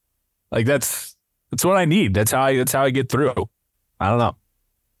go. Like, that's what I need. That's how I get through. I don't know.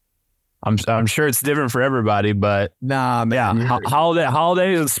 I'm sure it's different for everybody, but nah, man. Yeah,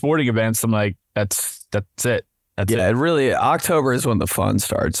 holidays and sporting events. I'm like, that's it. That's it. It really, October is when the fun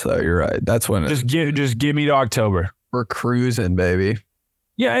starts, though. You're right. That's when just give me to October. We're cruising, baby.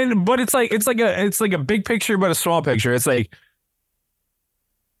 Yeah, but it's like a big picture, but a small picture. It's like,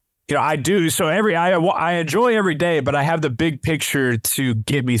 I do. So I enjoy every day, but I have the big picture to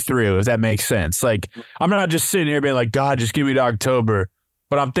get me through, if that makes sense. Like, I'm not just sitting here being like, God, just give me to October.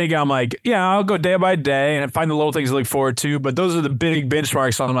 But I'm like, yeah, I'll go day by day and find the little things to look forward to. But those are the big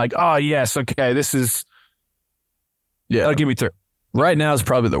benchmarks. So I'm like, oh, yes, okay, that'll get me through. Right now is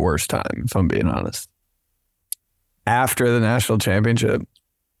probably the worst time, if I'm being honest. After the national championship.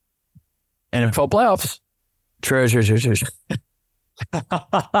 NFL playoffs. Treasure.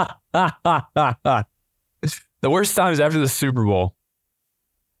 The worst time is after the Super Bowl.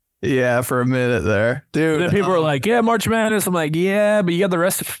 Yeah, for a minute there. Dude. And then people are like, yeah, March Madness. I'm like, yeah, but you got the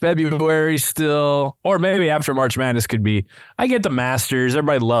rest of February still. Or maybe after March Madness could be, I get the Masters.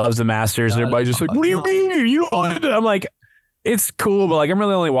 Everybody loves the Masters. Everybody's just like, what do you mean? You wanted it? I'm like, it's cool, but like, I'm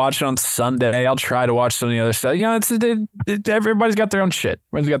really only watching on Sunday. I'll try to watch some of the other stuff. Everybody's got their own shit.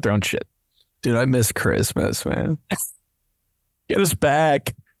 Everybody's got their own shit. Dude, I miss Christmas, man. Get us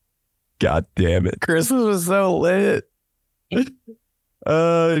back. God damn it. Christmas was so lit.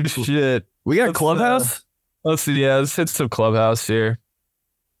 Oh, shit. We got Clubhouse? Let's see. Yeah, let's hit some Clubhouse here.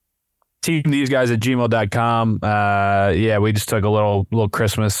 teamtheseguys@gmail.com. Yeah, we just took a little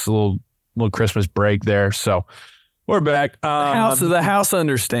Christmas break there. So we're back. The house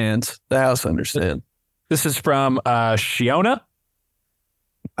understands. The house understands. This is from Shiona.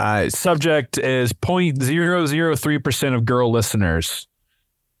 Subject is 0.003% of girl listeners.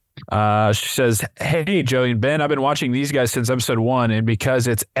 She says, hey, Joey and Ben, I've been watching these guys since episode 1, and because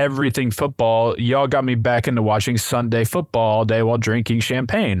it's everything football, y'all got me back into watching Sunday football all day while drinking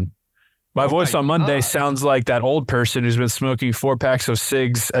champagne. My voice on Monday sounds like that old person who's been smoking 4 packs of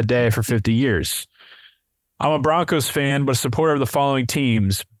cigs a day for 50 years. I'm a Broncos fan, but a supporter of the following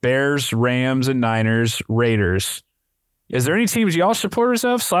teams: Bears, Rams, and Niners, Raiders. Is there any teams y'all supporters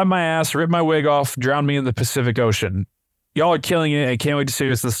of? Slap my ass, rip my wig off, drown me in the Pacific Ocean. Y'all are killing it, and can't wait to see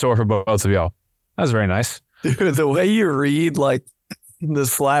what's in store for both of y'all. That was very nice. Dude, the way you read, like, the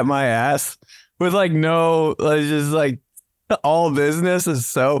slap my ass with, like, no, like, just, like, all business is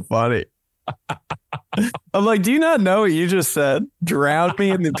so funny. I'm like, do you not know what you just said? Drown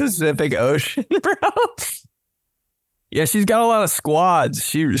me in the Pacific Ocean, bro. Yeah, she's got a lot of squads.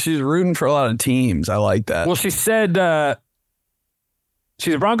 She's rooting for a lot of teams. I like that. Well, she said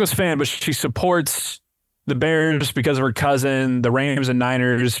she's a Broncos fan, but she supports the Bears because of her cousin, the Rams and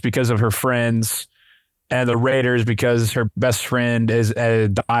Niners because of her friends, and the Raiders because her best friend is a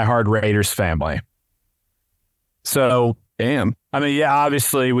diehard Raiders family. So, damn. I mean, yeah,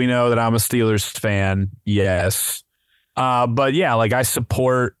 obviously we know that I'm a Steelers fan. Yes. But yeah, like I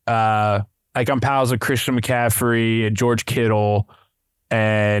support, like I'm pals with Christian McCaffrey and George Kittle.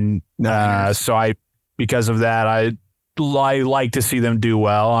 And because of that, I like to see them do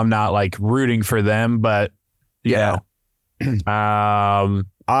well. I'm not like rooting for them, but yeah.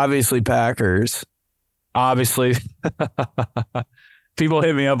 Obviously, Packers. Obviously, people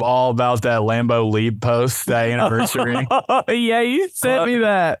hit me up all about that Lambeau Leap post, that anniversary. Yeah, you sent me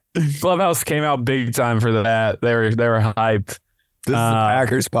that. Clubhouse came out big time for that. They were hyped. This is the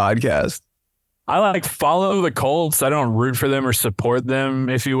Packers podcast. I like follow the Colts. I don't root for them or support them,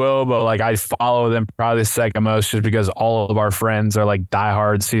 if you will, but like I follow them probably the second most just because all of our friends are like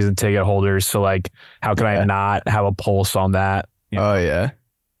diehard season ticket holders. So like, how can I not have a pulse on that? You know? Oh yeah.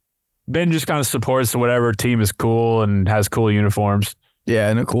 Ben just kind of supports whatever team is cool and has cool uniforms. Yeah,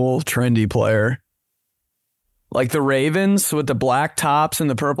 and a cool, trendy player. Like the Ravens with the black tops and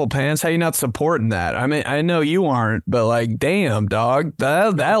the purple pants. How you not supporting that? I mean, I know you aren't, but like, damn, dog,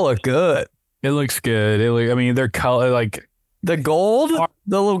 that looked good. It looks good. I mean, their color, like the gold,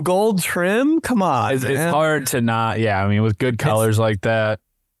 the little gold trim. Come on, it's hard to not. Yeah, I mean, with good colors like that.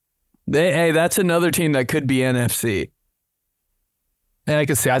 Hey, that's another team that could be NFC. And I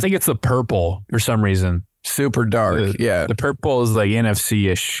can see. I think it's the purple for some reason. Super dark. Yeah. The purple is like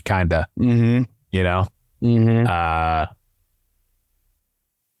NFC-ish kind of. Mm-hmm. You know? Mm-hmm.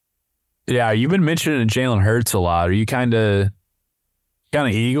 Yeah, you've been mentioning Jalen Hurts a lot. Are you kind of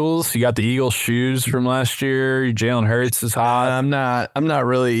Eagles? You got the Eagles shoes from last year. Jalen Hurts is hot. I'm not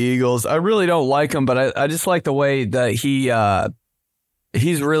really Eagles. I really don't like him, but I just like the way that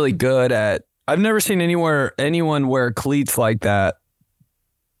he's really good at. I've never seen anyone wear cleats like that.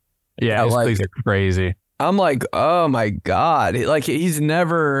 Yeah, his cleats are crazy. I'm like, oh my God. He's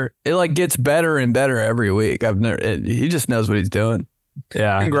never, it like gets better and better every week. He just knows what he's doing.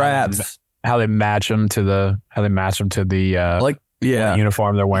 Yeah. Congrats. How they match him to the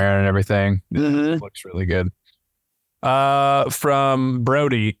uniform they're wearing and everything. Mm-hmm. It looks really good. From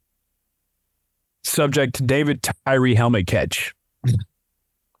Brody, subject David Tyree helmet catch.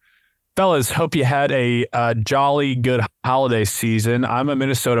 Fellas, hope you had a jolly good holiday season. I'm a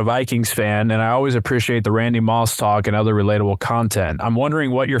Minnesota Vikings fan, and I always appreciate the Randy Moss talk and other relatable content. I'm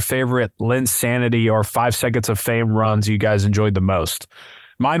wondering what your favorite Linsanity or 5 Seconds of Fame runs you guys enjoyed the most.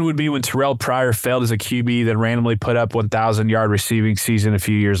 Mine would be when Terrell Pryor failed as a QB, then randomly put up 1,000-yard receiving season a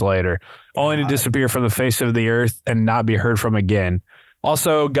few years later, only to disappear from the face of the earth and not be heard from again.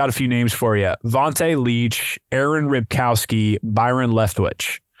 Also, got a few names for you. Vontae Leach, Aaron Ripkowski, Byron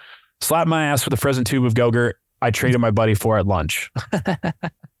Leftwich. Slap my ass with a frozen tube of Go-Gurt I traded my buddy for at lunch.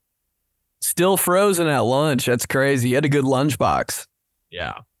 Still frozen at lunch. That's crazy. You had a good lunchbox.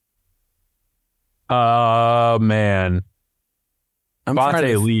 Yeah. Oh, man.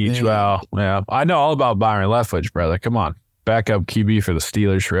 Vontae Leach. Wow. Yeah. I know all about Byron Leftwich, brother. Come on. Backup QB for the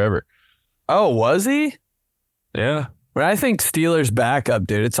Steelers forever. Oh, was he? Yeah. But I think Steelers backup,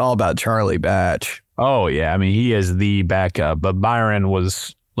 dude. It's all about Charlie Batch. Oh, yeah. I mean, he is the backup, but Byron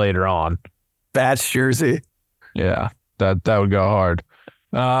was later on. Batch jersey. Yeah. That would go hard.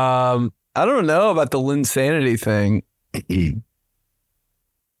 I don't know about the Linsanity thing.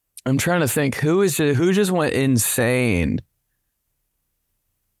 I'm trying to think who just went insane.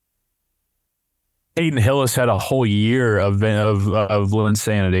 Hayden Hillis had a whole year of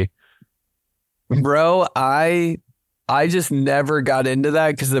Linsanity. Bro, I just never got into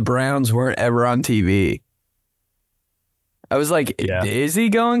that because the Browns weren't ever on TV. I was like, Is he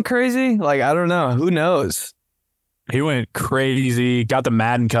going crazy? Like, I don't know. Who knows? He went crazy, got the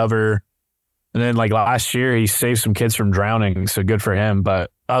Madden cover. And then like last year, he saved some kids from drowning. So good for him.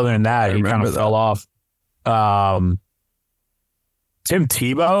 But other than that, he kind of fell off. Tim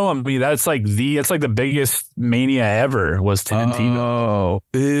Tebow. I mean, that's like the biggest mania ever was Tim Tebow. Oh,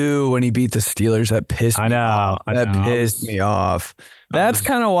 ew! When he beat the Steelers, that pissed me off. That pissed me off. That's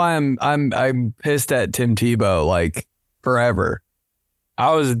kind of why I'm pissed at Tim Tebow like forever.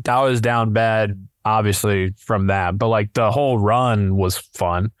 I was down bad, obviously from that, but like the whole run was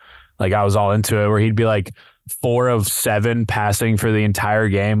fun. Like I was all into it. Where he'd be like 4 of 7 passing for the entire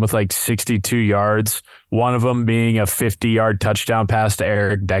game with like 62 yards. One of them being a 50-yard touchdown pass to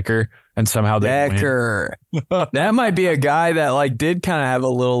Eric Decker, and somehow Decker. That might be a guy that like did kind of have a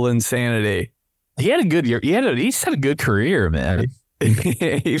little insanity. He had a good year. He's had a good career, man.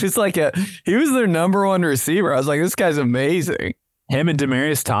 He was their number 1 receiver. I was like, this guy's amazing. Him and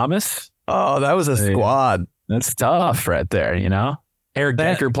Demaryius Thomas. Oh, that was a squad. That's tough right there, you know? Eric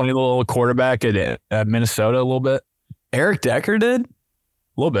Decker playing a little quarterback at Minnesota a little bit. Eric Decker did? A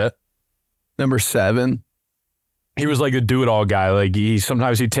little bit. Number 7. He was like a do-it-all guy. Like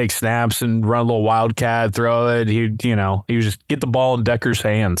sometimes he'd take snaps and run a little wildcat, throw it. He would just get the ball in Decker's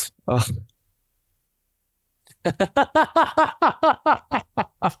hands. Oh.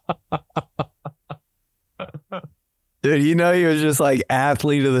 Dude, he was just like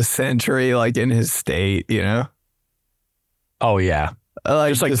athlete of the century, like in his state, you know? Oh, yeah.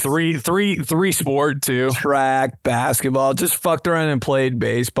 Just like three sport too. track, basketball, just fucked around and played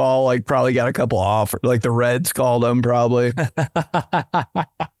baseball. Like probably got a couple offers. Like the Reds called him probably.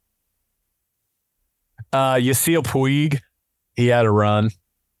 Yasiel Puig, he had a run.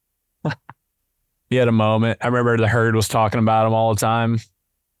 He had a moment. I remember the herd was talking about him all the time.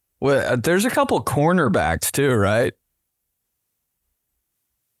 Well, there's a couple cornerbacks too, right?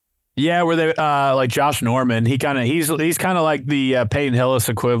 Yeah, where they like Josh Norman. He's kind of like the Peyton Hillis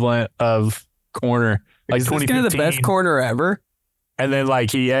equivalent of corner. Like Is this guy the best corner ever? And then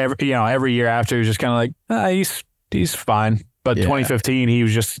like every year after he was just kind of like he's fine. But 2015 he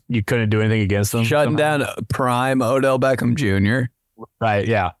was just you couldn't do anything against him. Shutting down prime Odell Beckham Jr. Right?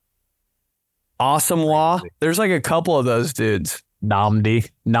 Yeah. Asamoah. There's like a couple of those dudes.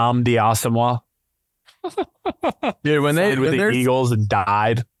 Namdi Asamoah. Dude, when with the Eagles and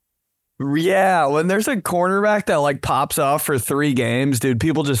died. Yeah, when there's a cornerback that like pops off for 3 games, dude,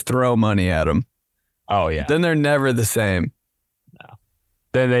 people just throw money at him. Oh yeah. Then they're never the same. No.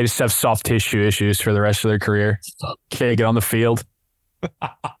 Then they just have soft tissue issues for the rest of their career. Can't get on the field.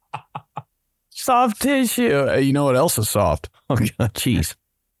 Soft tissue. You know what else is soft? Oh god, jeez.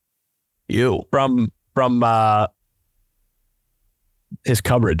 You from his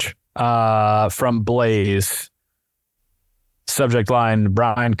coverage from Blaze. Subject line: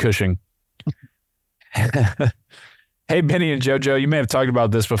 Brian Cushing. Hey, Benny and JoJo, you may have talked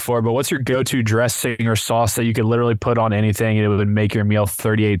about this before, but what's your go-to dressing or sauce that you could literally put on anything and it would make your meal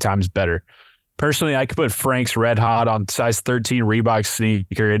 38 times better? Personally, I could put Frank's Red Hot on size 13 Reebok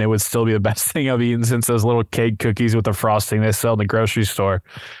sneaker and it would still be the best thing I've eaten since those little cake cookies with the frosting they sell in the grocery store.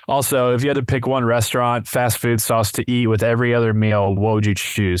 Also, if you had to pick one restaurant fast food sauce to eat with every other meal, what would you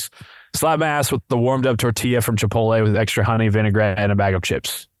choose? Slap my ass with the warmed up tortilla from Chipotle with extra honey, vinaigrette, and a bag of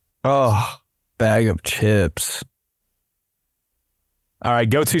chips. Oh, bag of chips. All right,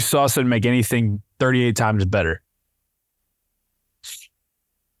 go-to sauce and make anything 38 times better.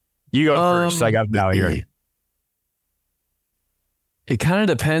 You go first. I got now here. It kind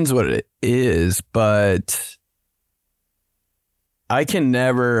of depends what it is, but you can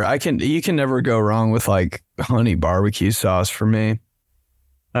never go wrong with like honey barbecue sauce for me.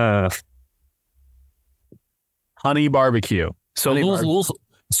 Honey barbecue. So a little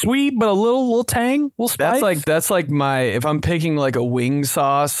sweet, but a little tang, little spice. That's like my, if I'm picking like a wing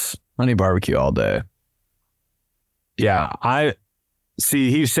sauce, honey barbecue all day. Yeah, I see.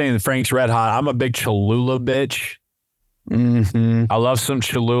 He's saying Frank's Red Hot. I'm a big Cholula bitch. Mm-hmm. I love some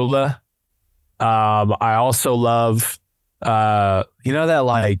Cholula. I also love, that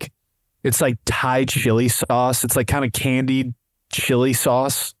like, it's like Thai chili sauce. It's like kind of candied chili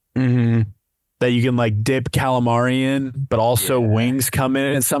sauce. Mm-hmm. That you can like dip calamari in, but also wings come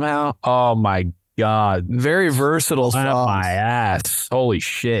in it somehow. Oh my God. Very versatile sauce. My ass. Holy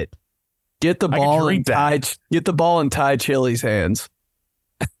shit. Get the ball in Thai chili's hands.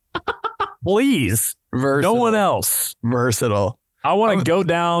 Please. Versatile. No one else. Versatile. I want to go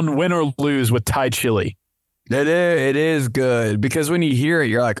down win or lose with Thai chili. It is good because when you hear it,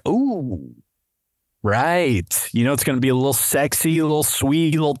 you're like, ooh. Right. You know, it's going to be a little sexy, a little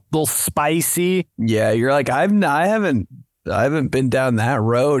sweet, a little spicy. Yeah. You're like, I haven't been down that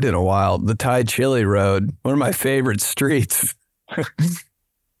road in a while. The Thai chili road, one of my favorite streets.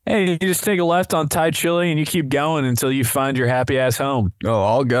 Hey, you just take a left on Thai chili and you keep going until you find your happy ass home. Oh,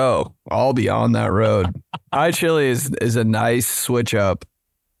 I'll go. I'll be on that road. Thai chili is a nice switch up.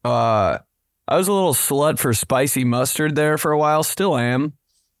 I was a little slut for spicy mustard there for a while. Still am.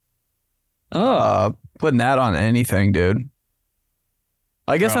 Putting that on anything, dude.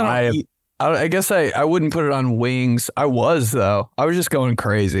 I guess I guess I wouldn't put it on wings. I was though. I was just going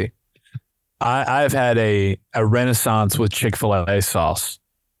crazy. I've had a renaissance with Chick-fil-A sauce.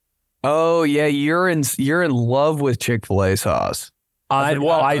 Oh yeah, you're in love with Chick-fil-A sauce.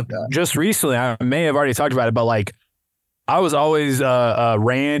 I just recently, I may have already talked about it, but like I was always a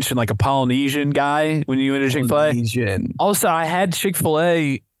ranch and like a Polynesian guy when you went to Chick-fil-A. Also, I had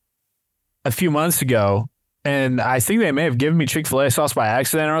Chick-fil-A a few months ago, and I think they may have given me Chick-fil-A sauce by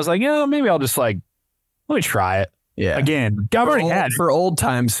accident. And I was like, maybe I'll just like, let me try it. Yeah. Again, I've already had it. For old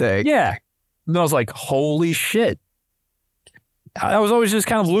time's sake. Yeah. And I was like, holy shit. I was always just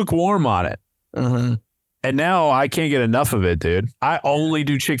kind of lukewarm on it. Uh-huh. And now I can't get enough of it, dude. I only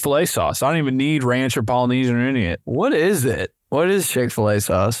do Chick-fil-A sauce. I don't even need ranch or Polynesian or any of it. What is it? What is Chick-fil-A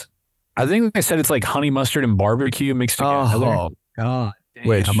sauce? I think I said it's like honey mustard and barbecue mixed together. Oh, God.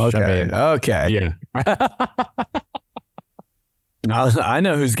 Wait, I'm okay. Okay. Yeah. I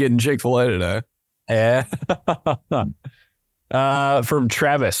know who's getting Chick-fil-A today. Yeah. From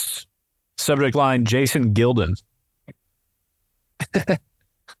Travis. Subject line, Jason Gilden.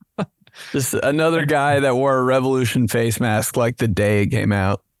 Just another guy that wore a Revolution face mask like the day it came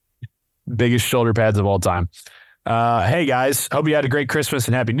out. Biggest shoulder pads of all time. Hey guys, hope you had a great Christmas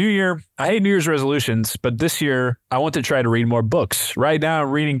and Happy New Year. I hate New Year's resolutions, but this year I want to try to read more books. Right now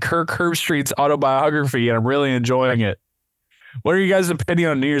I'm reading Kirk Herbstreit's autobiography and I'm really enjoying it. What are you guys'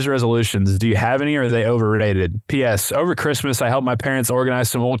 opinion on New Year's resolutions? Do you have any or are they overrated? P.S. Over Christmas, I helped my parents organize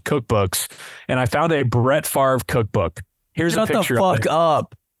some old cookbooks and I found a Brett Favre cookbook. Here's a picture Shut the of fuck it.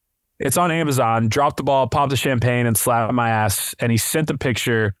 up. It's on Amazon. Dropped the ball, popped the champagne, and slapped my ass. And he sent the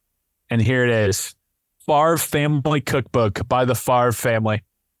picture, and here it is. Favre Family Cookbook by the Favre family.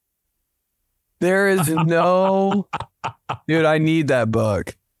 There is no... Dude, I need that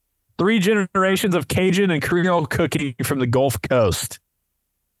book. 3 generations of Cajun and Creole cooking from the Gulf Coast.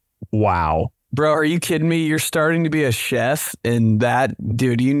 Wow. Bro, are you kidding me? You're starting to be a chef, and that...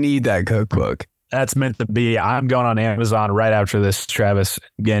 Dude, you need that cookbook. That's meant to be. I'm going on Amazon right after this, Travis.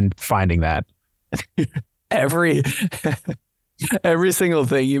 Again, finding that. Every single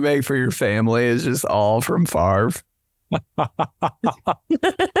thing you make for your family is just all from Favre.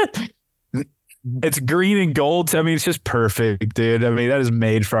 It's green and gold. I mean, it's just perfect, dude. I mean, that is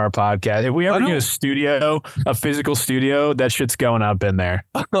made for our podcast. If we ever get a studio, a physical studio, that shit's going up in there.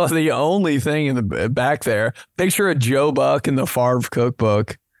 The only thing in the back there, picture of Joe Buck in the Favre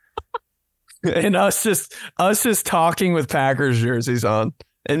cookbook. And us just talking with Packers jerseys on.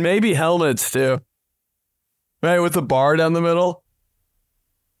 And maybe helmets too. Right, with the bar down the middle.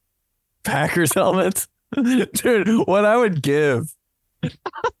 Packers helmets. Dude, what I would give.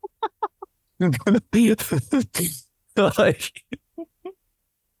 Like,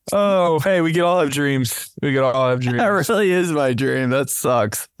 oh, hey, we can all have dreams. We can all have dreams. that really is my dream. That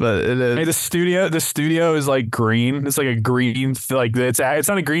sucks, but it is. Hey, the studio is like green. It's like a green, like it's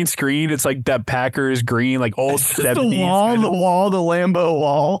not a green screen. It's like that Packers green, like old 70s. The Lambo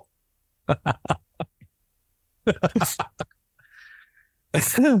wall.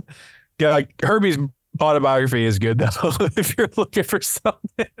 Yeah, like Herbie's autobiography is good though. If you're looking for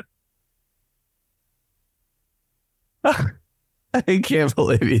something. I can't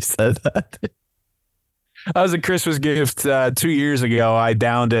believe you said that. That was a Christmas gift 2 years ago. I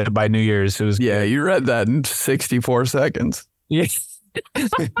downed it by New Year's. It was Yeah, you read that in 64 seconds. yeah.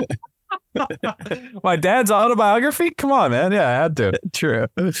 My dad's autobiography? Come on, man. Yeah, I had to. True.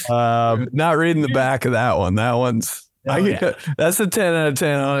 Not reading the back of that one. That one's that's a 10 out of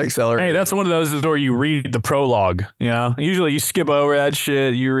 10 on Accelerator. Hey, that's one of those where you read the prologue. You know, usually you skip over that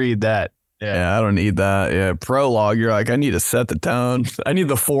shit. You read that. Yeah, I don't need that. Yeah, prologue. You're like, I need to set the tone. I need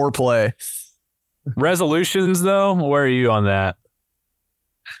the foreplay. Resolutions, though, where are you on that?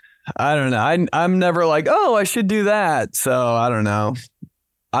 I don't know. I'm never like, oh, I should do that. So I don't know.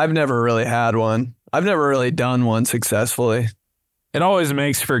 I've never really had one. I've never really done one successfully. It always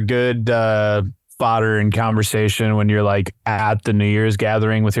makes for good fodder and conversation when you're like at the New Year's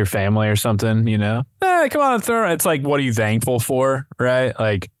gathering with your family or something, you know? Come on, throw it. It's like, what are you thankful for, right?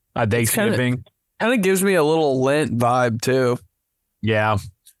 Like a Thanksgiving. Kind of gives me a little Lent vibe too. Yeah.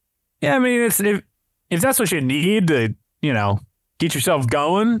 Yeah, I mean, it's if that's what you need to, you know, get yourself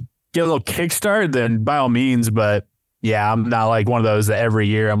going, get a little kickstart, then by all means. But yeah, I'm not like one of those that every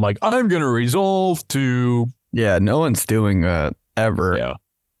year I'm like, I'm going to resolve to. Yeah, no one's doing that ever. Yeah.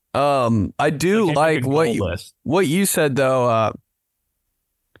 I do like what you said though.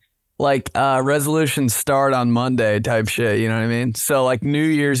 Resolutions start on Monday type shit. You know what I mean? So like New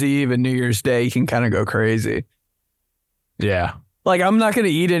Year's Eve and New Year's Day, you can kind of go crazy. Yeah. Like I'm not going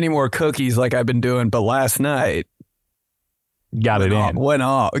to eat any more cookies like I've been doing, but last night got it in.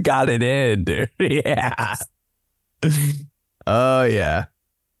 Got it in, dude. Yeah. Oh yeah.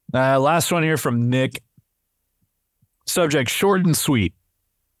 Last one here from Nick. Subject short and sweet.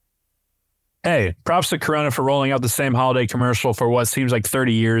 Hey, props to Corona for rolling out the same holiday commercial for what seems like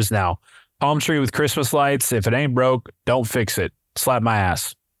 30 years now. Palm tree with Christmas lights. If it ain't broke, don't fix it. Slap my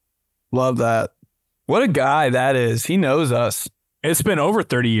ass. Love that. What a guy that is. He knows us. It's been over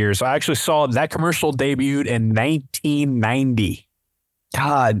 30 years. I actually saw that commercial debuted in 1990.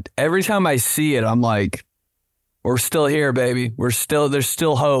 God, every time I see it, I'm like, we're still here, baby. There's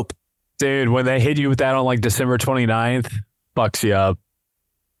still hope. Dude, when they hit you with that on like December 29th, fucks you up.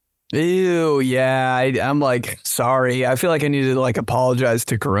 Ew, yeah. I'm like, sorry. I feel like I need to like apologize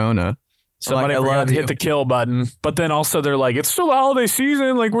to Corona. Somebody forgot to hit the kill button. But then also they're like, it's still the holiday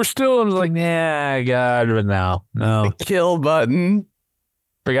season. Like we're still, I was like, nah, God, but no. The kill button.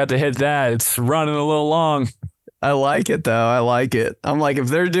 Forgot to hit that. It's running a little long. I like it though. I like it. I'm like, if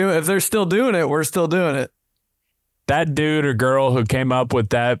they're still doing it, we're still doing it. That dude or girl who came up with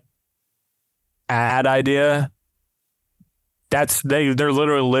that ad idea, they're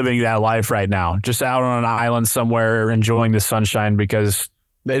literally living that life right now, just out on an island somewhere enjoying the sunshine because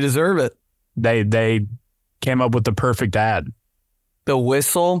They deserve it. they came up with the perfect ad. The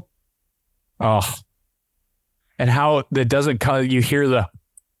whistle. Oh, and how it doesn't come. You hear the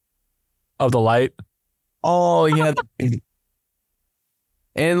light. Oh, yeah.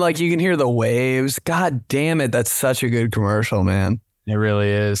 And like you can hear the waves. God damn it. That's such a good commercial, man. It really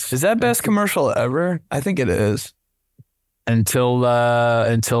is. Is that best commercial ever? I think it is. Until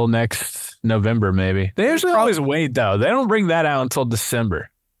next November, maybe. They usually always wait though. They don't bring that out until December.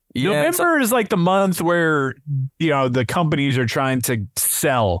 Yeah, November is like the month where the companies are trying to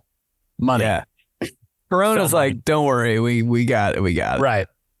sell money. Yeah. Corona's like, don't worry, we got it. We got it. Right.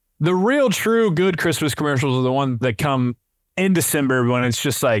 The real true good Christmas commercials are the ones that come in December when it's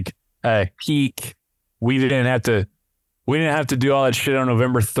just like, hey, Peak. we didn't have to do all that shit on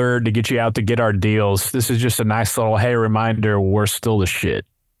November 3rd to get you out to get our deals. This is just a nice little, hey, reminder, we're still the shit.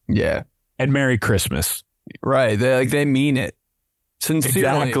 Yeah. And Merry Christmas. Right. They mean it. Sincerely.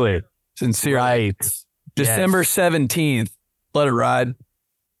 Exactly. Sincerely. Right. December 17th. Let it ride.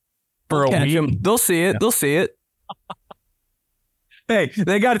 For a week. They'll see it. Yeah. They'll see it. Hey,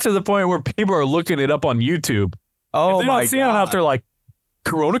 they got it to the point where people are looking it up on YouTube. Oh, if they don't see it out there like,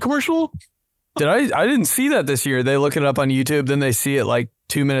 Corona commercial? I didn't see that this year. They look it up on YouTube, then they see it like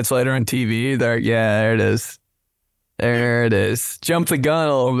 2 minutes later on TV. There it is. There it is. Jump the gun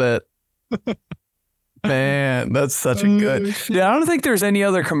a little bit. Man, that's such a good. Yeah, I don't think there's any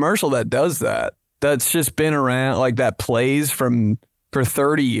other commercial that does that. That's just been around, like that plays for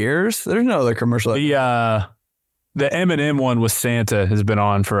 30 years. There's no other commercial. The M&M one with Santa has been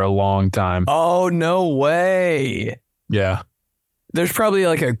on for a long time. Oh, no way. Yeah. There's probably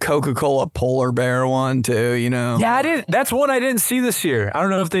like a Coca-Cola polar bear one too, Yeah, that's one I didn't see this year. I don't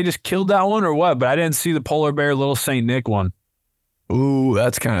know if they just killed that one or what, but I didn't see the polar bear Little Saint Nick one. Ooh,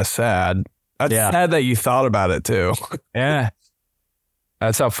 that's kind of sad. That's sad that you thought about it too. Yeah.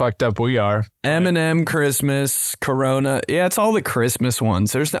 That's how fucked up we are. M&M, Christmas, Corona. Yeah, it's all the Christmas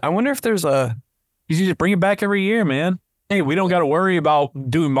ones. I wonder if there's a... You just bring it back every year, man. Hey, we don't got to worry about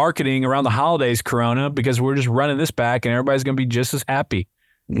doing marketing around the holidays, Corona, because we're just running this back and everybody's going to be just as happy.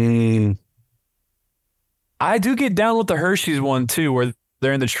 I do get down with the Hershey's one too, where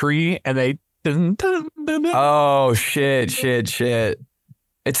they're in the tree and they... Oh, shit.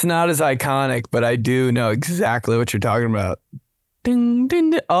 It's not as iconic, but I do know exactly what you're talking about. Ding,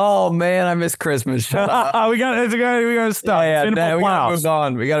 ding, ding. Oh, man, I miss Christmas. Shut up. we got to stop. Yeah, we got to move on. It's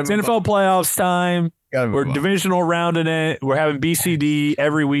NFL playoffs time. We're divisional rounding it. We're having BCD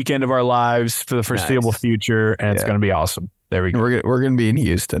every weekend of our lives for the foreseeable future, and it's going to be awesome. There we go. We're going to be in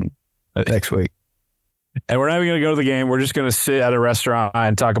Houston next week. And we're not even going to go to the game. We're just going to sit at a restaurant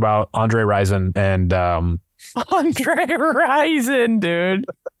and talk about Andre Rison and Andre Rison, dude.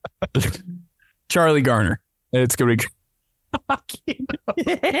 Charlie Garner. It's going to be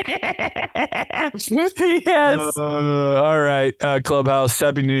yes. All right. Clubhouse,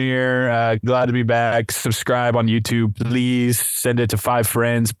 Happy New Year. Glad to be back. Subscribe on YouTube, please. Send it to 5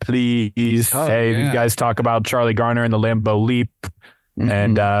 friends, please. You guys talk about Charlie Garner and the Lambo Leap.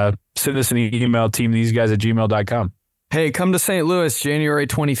 And send us an email, teamtheseguys@gmail.com. Hey, come to St. Louis January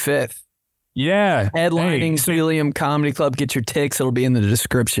 25th. Yeah. Headlining Helium Comedy Club. Get your tickets. It'll be in the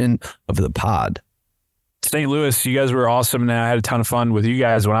description of the pod. St. Louis, you guys were awesome. And I had a ton of fun with you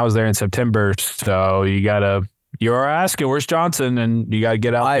guys when I was there in September. So you're asking, where's Johnson? And you got to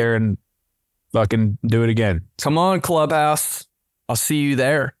get out there and fucking do it again. Come on, Clubhouse. I'll see you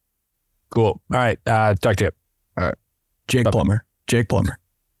there. Cool. All right. Talk to you. All right. Jake Plummer.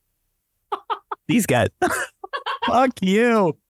 These guys. Fuck you.